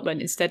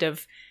development instead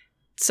of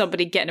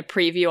somebody getting a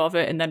preview of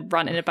it and then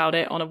ranting about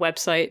it on a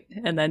website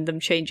and then them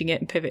changing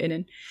it and pivoting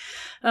in.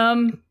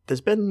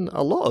 There's been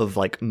a lot of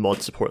like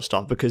mod support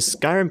stuff because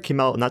Skyrim came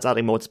out and that's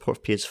adding mod support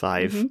for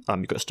PS5. You've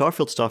got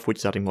Starfield stuff which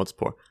is adding mod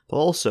support, but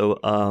also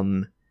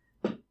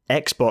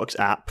Xbox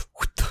app,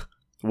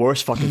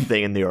 worst fucking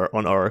thing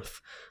on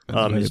earth,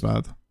 Very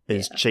bad.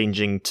 is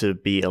changing to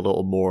be a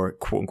little more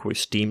quote unquote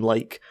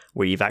Steam-like,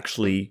 where you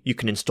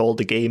can install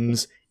the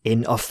games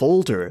in a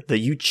folder that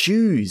you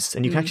choose,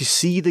 and you can actually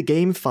see the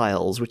game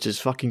files, which is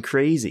fucking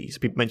crazy. So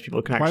many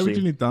people can actually... Why would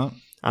you need that?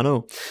 I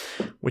know.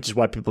 Which is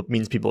why people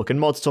can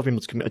mod stuff.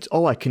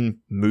 I can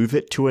move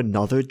it to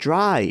another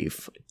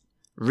drive.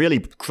 really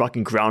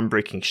fucking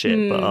groundbreaking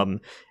shit. But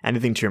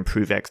anything to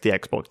improve the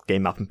Xbox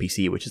game map and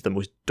PC, which is the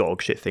most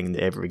dog shit thing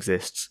that ever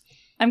exists.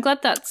 I'm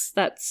glad that's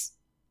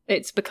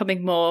it's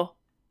becoming more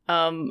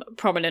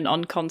prominent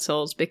on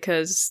consoles,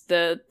 because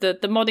the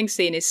modding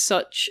scene is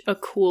such a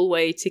cool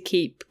way to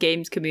keep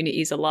games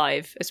communities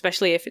alive,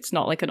 especially if it's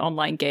not like an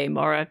online game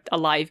or a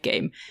live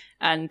game.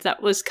 And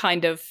that was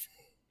kind of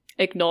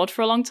ignored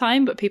for a long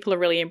time, but people are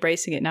really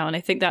embracing it now. And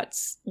I think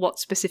that's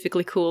what's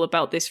specifically cool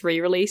about this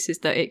re-release, is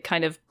that it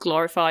kind of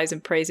glorifies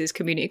and praises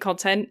community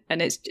content,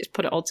 and it's just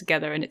put it all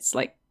together. And it's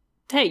like,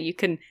 hey, you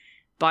can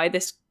buy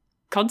this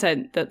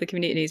content that the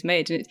community has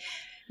made. And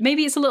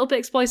maybe it's a little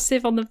bit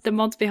exploitative on the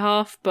mod's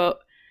behalf, but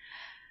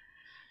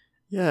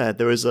yeah,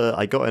 there was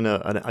I got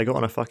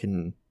on a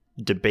fucking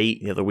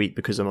debate the other week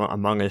because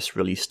Among Us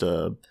released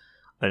a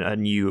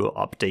new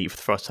update for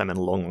the first time in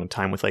a long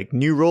time with like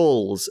new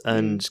roles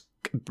and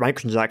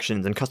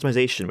microtransactions and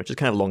customization, which is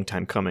kind of a long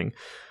time coming,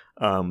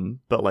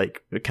 but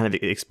like kind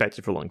of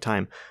expected for a long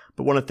time.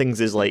 But one of the things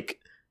is like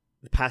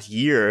the past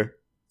year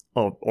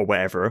or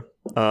whatever,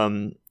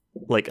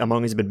 like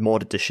Among Us has been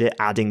modded to shit,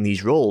 adding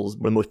these roles,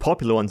 the most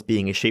popular ones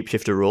being a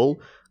shapeshifter role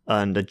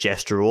and a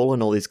jester role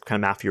and all these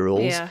kind of mafia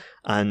roles. Yeah.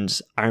 And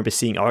I remember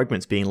seeing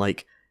arguments being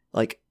like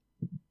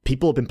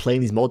people have been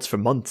playing these mods for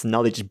months, and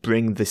now they just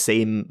bring the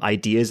same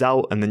ideas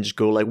out and then just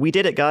go like, we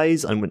did it,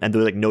 guys, and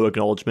there's like no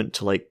acknowledgement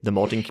to like the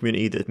modding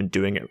community that's been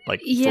doing it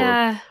like for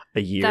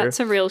a year.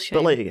 That's a real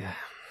shame.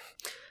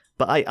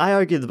 But I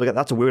argue that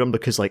that's a weird one,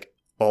 because like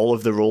all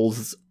of the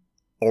roles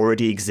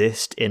already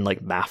exist in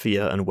like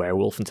Mafia and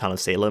Werewolf and Town of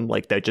Salem.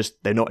 Like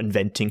they're not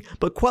inventing,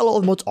 but quite a lot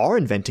of mods are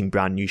inventing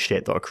brand new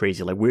shit that are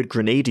crazy, like weird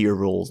grenadier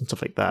roles and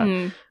stuff like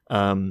that.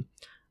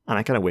 And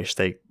I kind of wish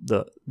that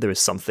there was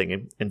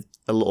something in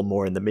a little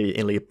more in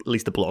at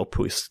least the blog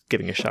posts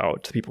giving a shout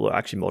out to people who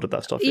actually modded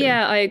that stuff.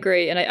 Yeah, I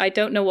agree. And I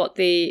don't know what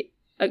the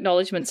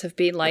acknowledgements have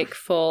been like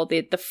for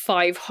the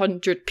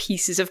 500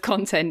 pieces of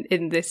content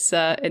in this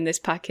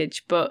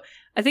package, but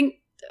I think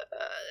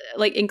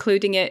like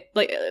including it,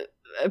 like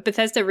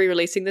Bethesda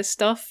re-releasing this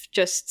stuff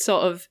just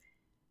sort of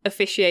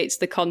officiates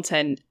the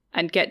content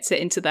and gets it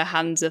into the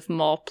hands of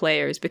more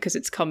players, because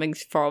it's coming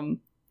from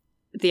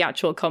the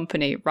actual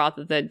company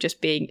rather than just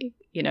being,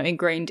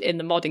 ingrained in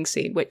the modding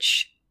scene,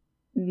 which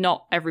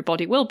not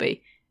everybody will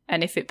be.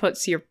 And if it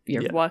puts your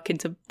work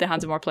into the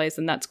hands of more players,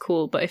 then that's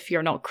cool. But if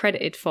you're not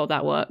credited for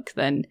that work,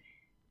 then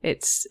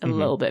it's a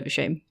little bit of a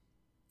shame.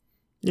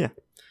 Yeah.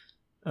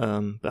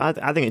 But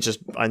I think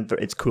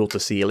it's cool to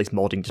see at least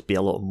modding just be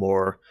a little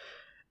more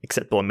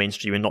acceptable on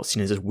mainstream and not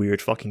seen as this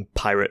weird fucking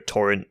pirate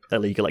torrent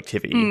illegal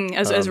activity.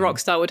 As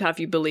Rockstar would have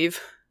you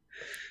believe.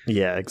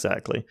 Yeah,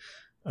 exactly.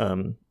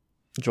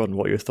 Jordan,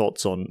 what are your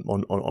thoughts on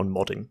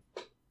modding?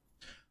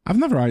 I've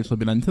never actually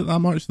been into it that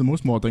much. The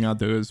most modding I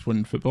do is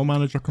when Football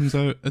Manager comes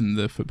out and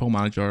the Football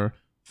Manager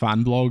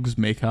fan blogs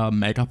make a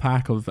mega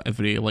pack of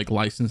every like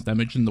licensed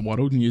image in the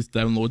world, and you just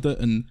download it,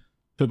 and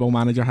Football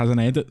Manager has an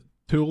edit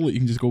tool that you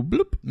can just go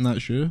bloop and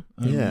that's you.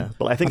 Yeah,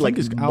 but I think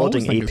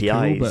modding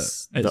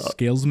APIs, cool, but it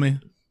scares me.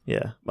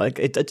 Yeah, like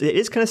it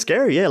is kind of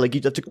scary. Yeah, like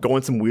you have to go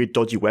on some weird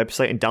dodgy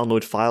website and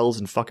download files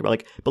and fuck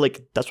it. But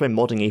that's why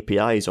modding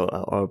APIs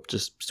are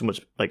just so much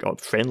like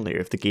friendlier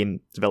if the game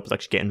developers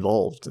actually get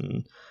involved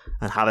and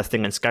have a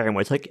thing in Skyrim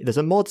where it's like there's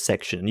a mod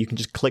section and you can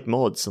just click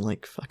mods and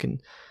like fucking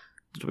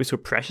don't be so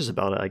precious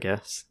about it, I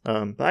guess.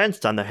 But I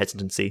understand their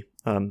hesitancy.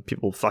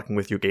 People fucking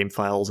with your game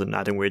files and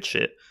adding weird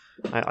shit.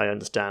 I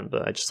understand,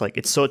 but I just like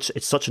it's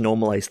such a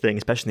normalized thing,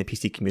 especially in the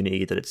PC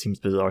community, that it seems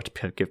bizarre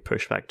to give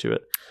pushback to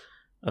it.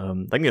 I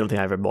think the only thing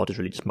I ever mod is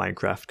really just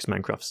Minecraft, because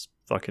Minecraft's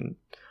fucking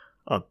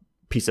a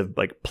piece of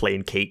like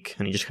plain cake,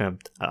 and you just kind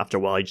of after a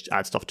while you just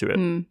add stuff to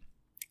it.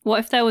 What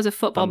if there was a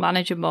Football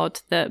Manager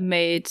mod that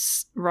made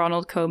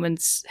Ronald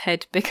Koeman's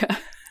head bigger?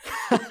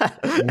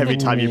 Every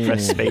time you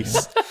press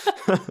space.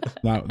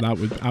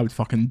 I would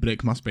fucking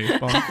break my space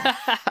bar.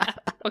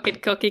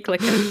 Fucking cookie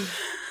clicker.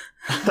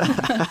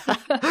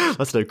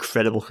 That's an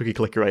incredible cookie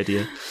clicker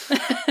idea.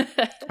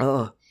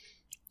 Oh,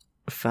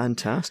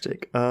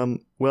 fantastic.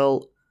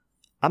 Well,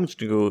 I'm just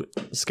going to go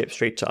skip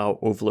straight to our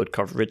Overload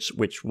coverage,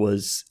 which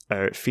was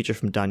a feature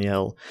from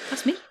Danielle.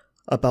 That's me.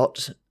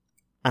 About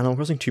Animal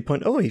Crossing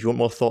 2.0. If you want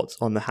more thoughts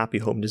on the Happy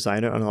Home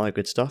Designer and all that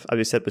good stuff. As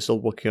we said, we're still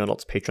working on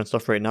lots of Patreon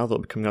stuff right now that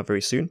will be coming out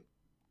very soon.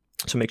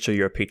 So make sure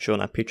you're a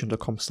Patreon at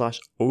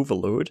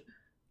patreon.com/overload.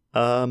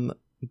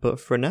 But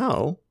for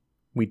now,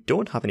 we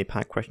don't have any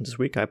pack questions this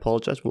week. I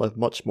apologize. We'll have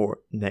much more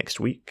next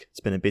week.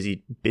 It's been a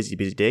busy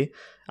day.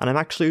 And I'm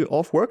actually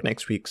off work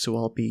next week, so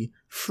I'll be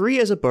free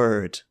as a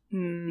bird.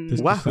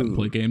 Just sit and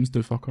play games,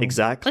 do fuck all.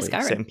 Exactly.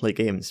 Sit and play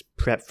games.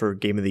 Prep for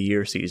Game of the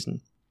Year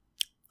season.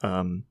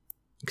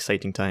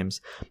 Exciting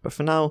times. But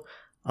for now,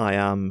 I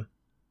am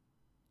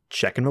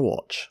checking my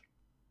watch.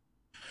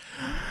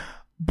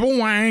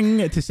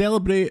 Boing! To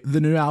celebrate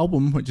the new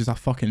album, which is a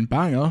fucking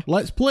banger,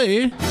 let's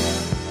play...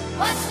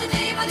 What's the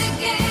name of the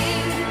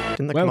game?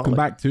 Can they come out Welcome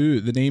like- back to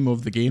The Name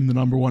of the Game, the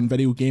number one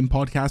video game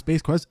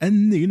podcast-based quiz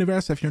in the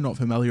universe. If you're not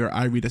familiar,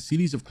 I read a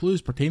series of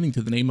clues pertaining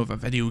to the name of a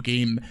video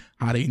game.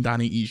 Harry and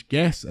Danny each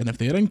guess, and if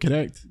they are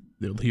incorrect,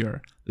 they'll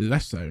hear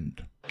this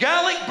sound.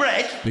 Garlic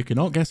bread. They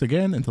cannot guess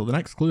again until the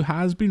next clue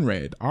has been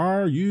read.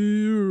 Are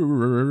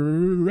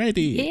you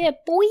ready? Yeah,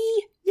 boy.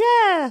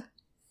 Yeah.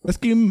 This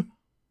game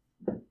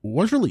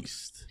was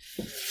released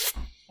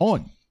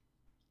on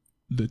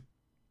the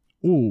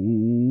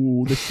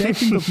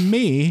 2nd of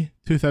May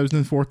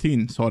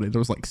 2014. Sorry, there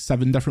was like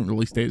 7 different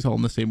release dates all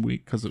in the same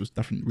week because it was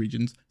different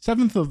regions.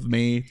 7th of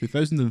May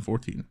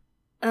 2014.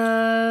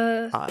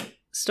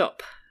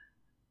 Stop.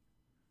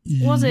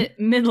 Was it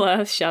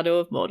Middle-earth Shadow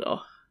of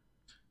Mordor?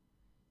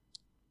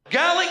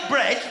 Garlic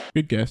bread.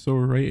 Good guess, all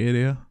right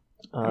area.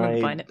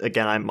 I'm buying it.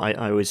 Again, I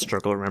always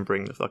struggle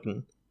remembering the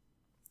fucking.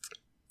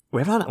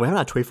 We haven't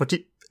had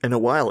 2014 in a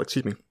while.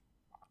 Excuse me.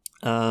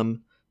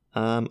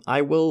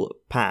 I will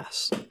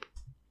pass.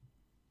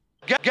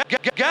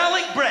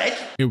 Garlic bread.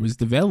 It was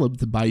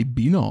developed by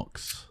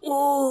Beanox.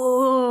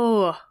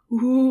 Ooh.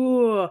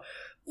 Ooh.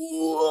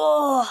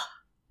 Ooh.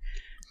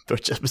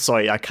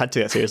 Sorry, I can't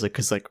take that seriously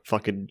because like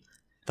fucking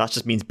that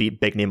just means be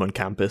big name on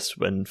campus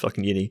when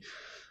fucking uni.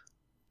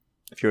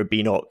 If you're a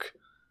BNOC,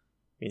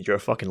 means you're a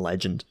fucking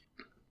legend.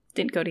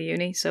 Didn't go to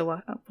uni, so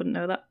I wouldn't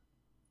know that.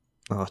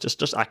 Oh,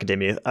 just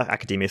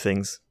academia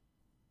things.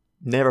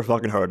 Never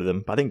fucking heard of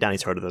them. But I think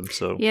Danny's heard of them.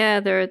 So Yeah,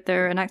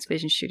 they're an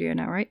Activision studio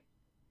now, right?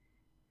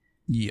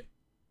 Yeah.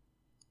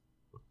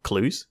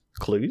 clues.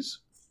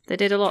 They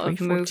did a lot of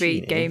 2014,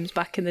 movie eh? games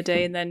back in the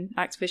day, and then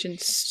Activision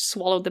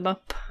swallowed them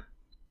up.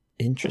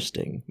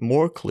 Interesting.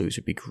 More clues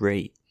would be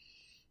great.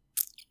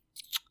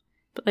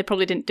 But they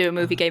probably didn't do a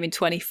movie game in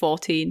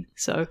 2014,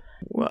 so...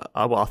 Well,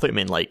 I thought you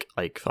meant like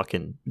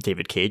fucking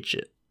David Cage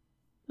shit.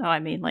 No, I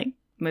mean, like,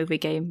 movie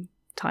game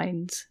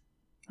tines.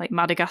 Like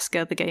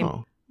Madagascar, the game.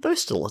 Oh,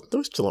 those still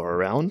are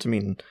around. I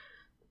mean,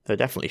 they're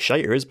definitely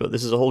shiters, but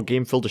this is a whole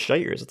game filled of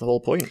shiters. That's the whole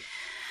point.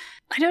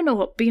 I don't know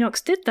what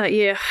Beanox did that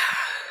year.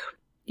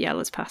 Yeah,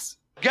 let's pass.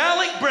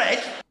 Garlic bread.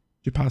 Did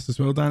you pass as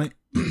well, Danny?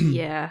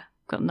 Yeah,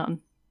 got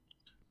nothing.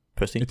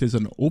 Pussy. It is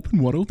an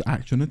open world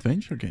action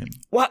adventure game.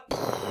 What?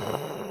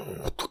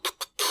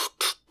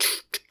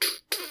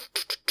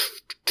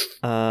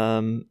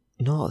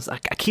 No,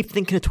 I keep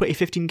thinking of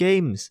 2015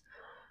 games.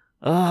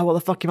 What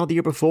the fuck came out the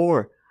year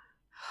before?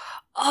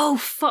 Oh,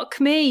 fuck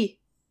me!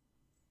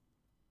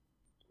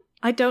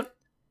 I don't...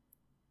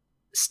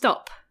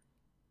 Stop.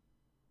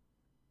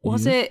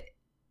 Was Yeah. it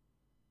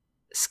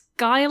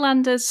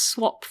Skylanders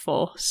Swap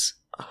Force?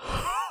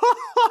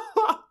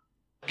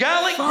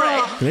 Garlic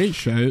bread. Great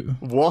shout.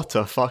 What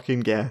a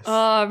fucking guess.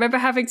 I remember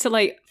having to,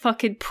 like,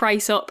 fucking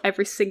price up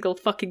every single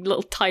fucking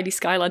little tiny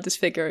Skylanders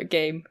figure at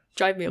game.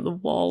 Drive me up the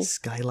wall.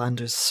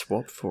 Skylanders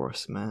Swap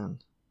Force, man.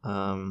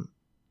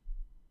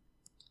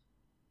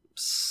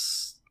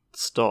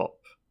 Stop.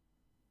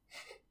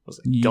 Was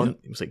it Yeah.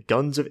 It was like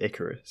Guns of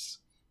Icarus.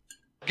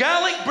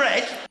 Garlic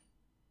bread.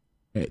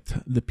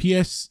 The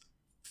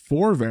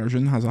PS4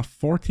 version has a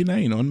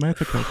 49 on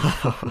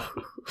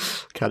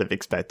Metacritic. Kind of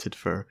expected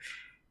for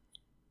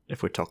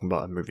if we're talking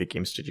about a movie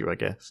game studio, I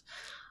guess.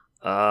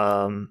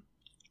 Dan,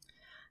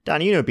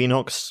 you know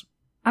Beanox.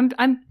 I'm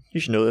You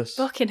should know this.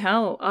 fucking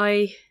hell.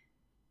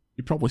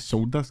 You probably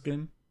sold this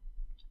game.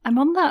 I'm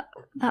on that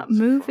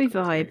movie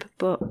vibe,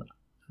 but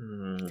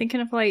Hmm.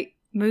 thinking of like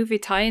movie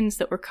tie-ins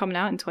that were coming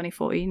out in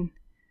 2014.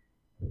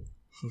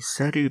 He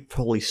said he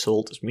probably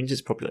sold. It means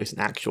it's probably like an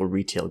actual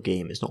retail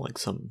game. It's not like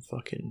some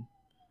fucking.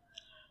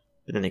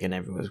 But then again,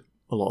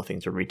 a lot of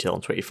things were retail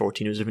in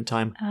 2014. It was a different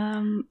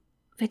time.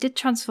 They did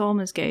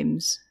Transformers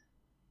games.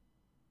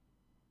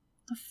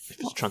 If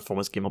it's a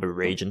Transformers game, I'll be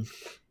raging.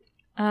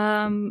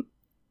 Um,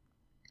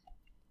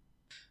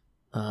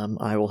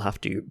 I will have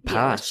to Yeah, let's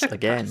pass check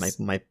again. pass.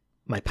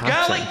 My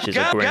pass percentages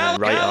are going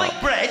right garlic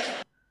up. bread.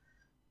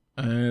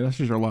 This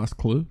is your last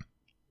clue.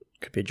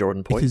 Could be a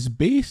Jordan It point. is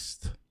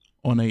based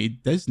on a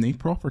Disney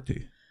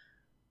property.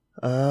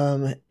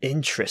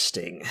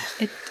 Interesting.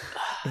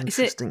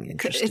 Interesting.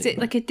 Interesting. Is it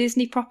like a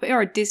Disney property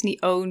or a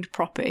Disney-owned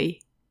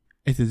property?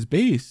 It is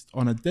based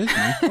on a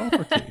Disney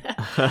property.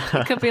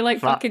 It could be like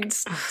Fuck. fucking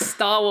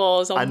Star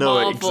Wars or I know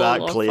Marvel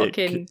exactly. or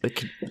fucking... It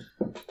could-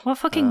 What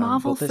fucking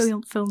Marvel but this-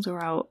 films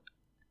are out?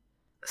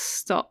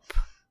 Stop.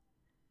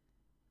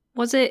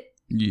 Was it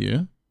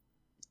Yeah.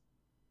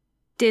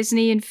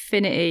 Disney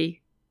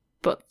Infinity,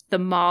 but the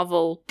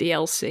Marvel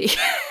DLC?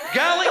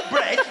 Garlic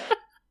bread.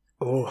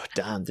 Oh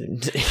damn!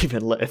 Didn't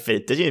even let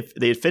it.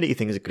 The Infinity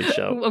thing is a good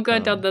show. I'm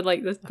going down the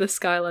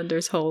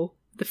Skylanders hole.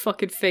 The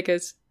fucking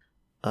figures.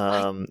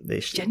 They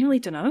should. Genuinely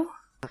don't know.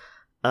 Do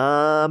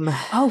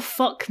Oh,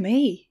 fuck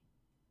me.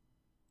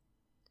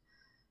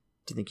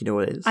 you think you know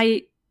what it is?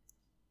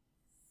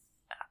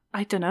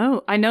 I don't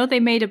know. I know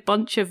they made a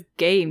bunch of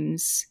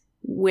games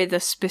with a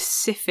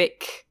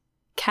specific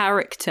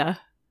character.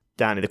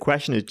 Danny, the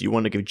question is: do you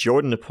want to give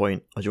Jordan a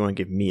point, or do you want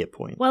to give me a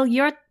point? Well,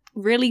 you're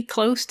really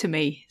close to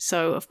me,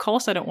 so of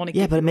course I don't want to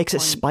Yeah, give but you it a makes it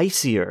point.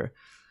 spicier.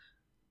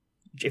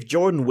 If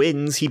Jordan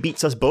wins, he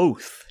beats us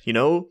both. You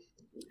know.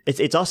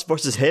 It's us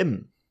versus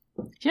him.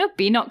 Do you know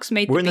Beanox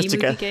made We're the in this B-movie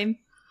together. game?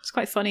 It's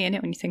quite funny, isn't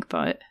it, when you think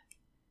about it?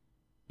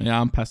 Yeah,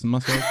 I'm pissing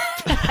myself.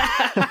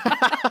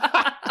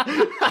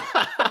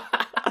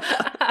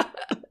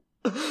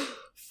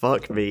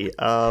 Fuck me.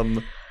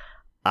 I've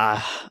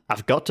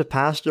got to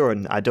pass,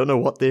 Jordan. I don't know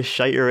what this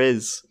shiter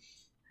is.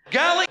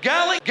 Garlic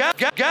Okay,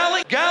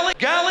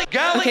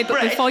 but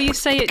bread. before you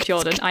say it,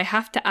 Jordan, I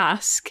have to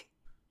ask,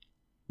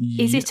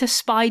 is it a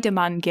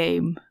Spider-Man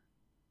game?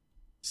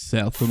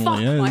 Certainly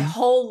Fuck is. my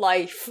whole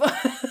life.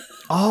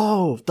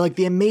 Oh, like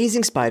the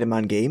Amazing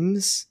Spider-Man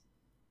games.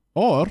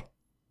 Or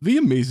The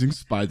Amazing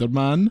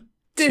Spider-Man.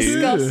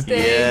 Disgusting.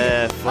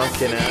 Yeah,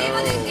 fucking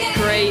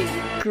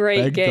hell.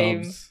 Great Big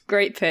game. dubs.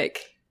 Great pick.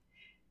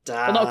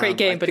 Well, not a great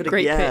game, but a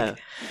great pick.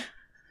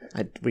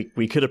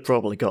 We could have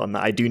probably gotten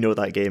that. I do know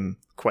that game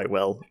quite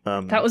well.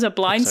 That was a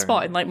blind sorry.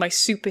 spot in like my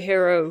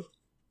superhero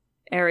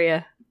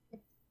area.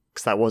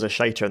 Because that was a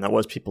shiter, and that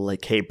was people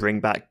like, hey, bring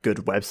back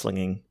good web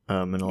slinging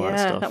and all that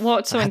Yeah,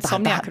 stuff. so That-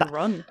 Insomniac that- can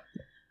run.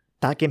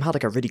 That game had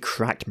like a really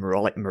cracked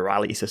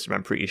morality system,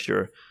 I'm pretty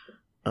sure.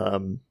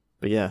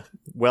 But yeah,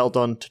 well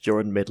done to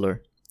Jordan Midler.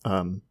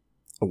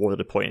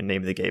 Awarded a point in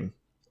name of the game.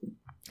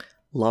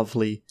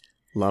 Lovely,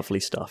 lovely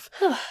stuff.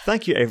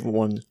 Thank you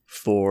everyone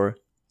for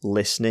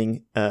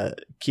listening.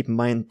 Keep in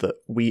mind that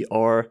we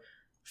are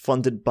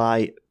funded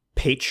by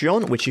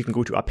Patreon, which you can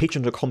go to at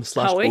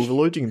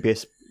patreon.com/overload. You can be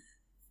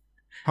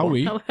How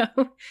we? Hello.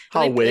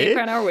 How they we?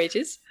 earn our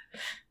wages.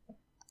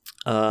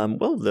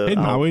 well, Paid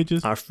my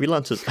wages. our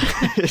freelancers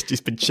it's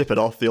just been chipping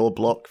off the old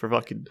block for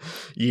fucking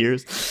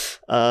years.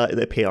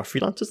 They pay our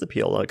freelancers, they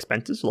pay all our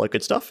expenses, all that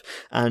good stuff,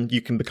 and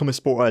you can become a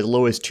supporter as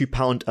low as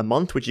 £2 a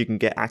month, which you can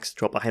get access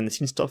to our behind the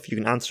scenes stuff. You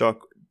can answer our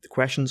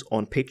questions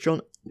on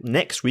Patreon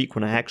next week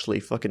when I actually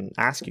fucking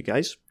ask you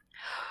guys,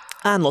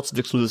 and lots of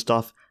exclusive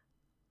stuff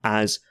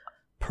as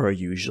per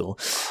usual.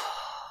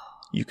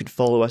 You can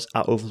follow us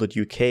at Overload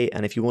UK,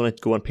 and if you want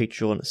to go on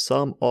Patreon,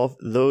 some of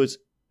those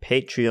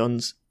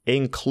Patreons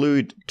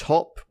include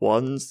top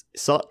ones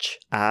such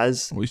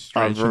as Oh, he's a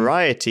stretching.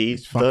 variety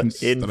He's fucking that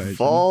stretching.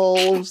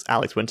 involves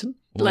Alex Winton,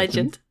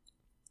 Legend.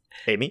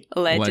 Amy,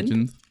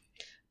 Legend.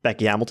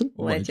 Becky Hamilton,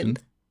 Legend.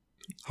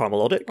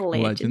 Harmelodic,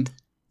 Legend.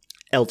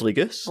 Elderly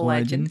Goose,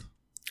 Legend.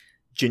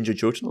 Ginger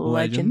Jotun,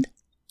 Legend.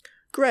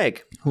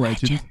 Greg,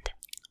 Legend.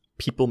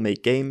 People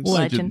Make Games,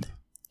 Legend.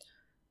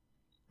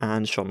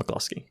 and Sean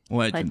McCloskey.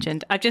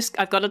 Legend.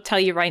 I've got to tell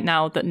you right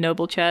now that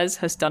Noble Chairs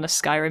has done a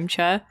Skyrim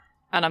chair,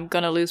 and I'm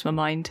gonna lose my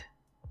mind.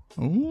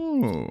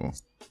 Oh.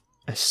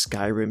 A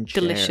Skyrim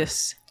chair.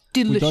 Delicious. Would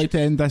you Delicious. like to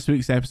end this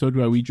week's episode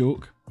with a wee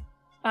joke?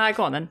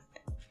 Go on then.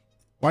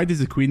 Why does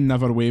the Queen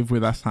never wave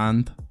with this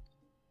hand?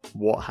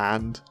 What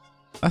hand?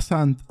 This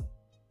hand.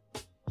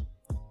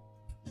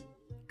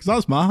 Because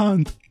that's my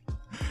hand.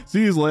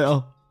 See you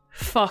later.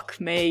 Fuck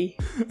me.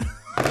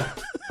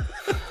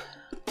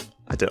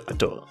 I don't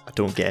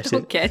get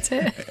Don't it. get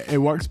it. It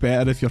works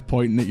better if you're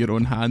pointing at your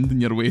own hand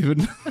and you're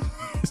waving.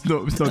 It's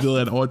not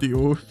really an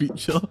audio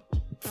feature.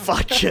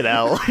 Fucking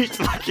hell. He's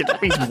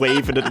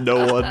waving at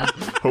no one,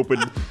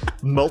 hoping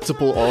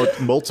multiple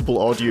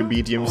audio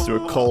mediums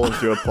through a call and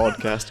through a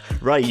podcast.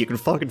 Right, you can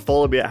fucking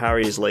follow me at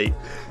Harry's Late.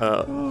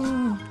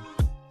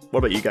 What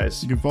about you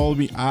guys? You can follow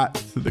me at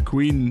the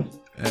Queen,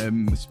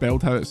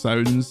 spelled how it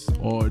sounds,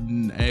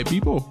 on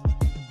Bebo.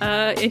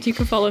 And you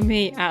can follow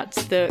me at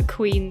the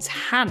Queen's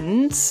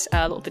Hands,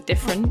 a little bit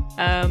different,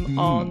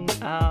 on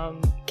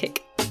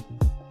Kick.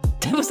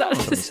 Was that?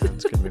 That's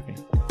a good movie.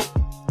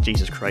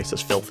 Jesus Christ,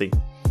 that's filthy.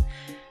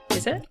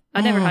 Is it?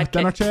 I never had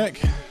Dinner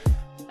Kick. check.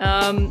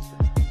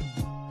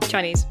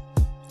 Chinese.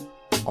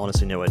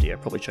 Honestly, no idea.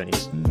 Probably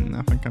Chinese.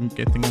 I think I'm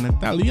getting an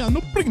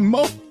Italiano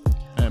primo.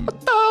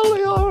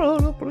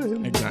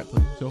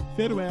 Exactly. So,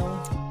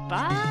 farewell.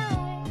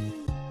 Bye.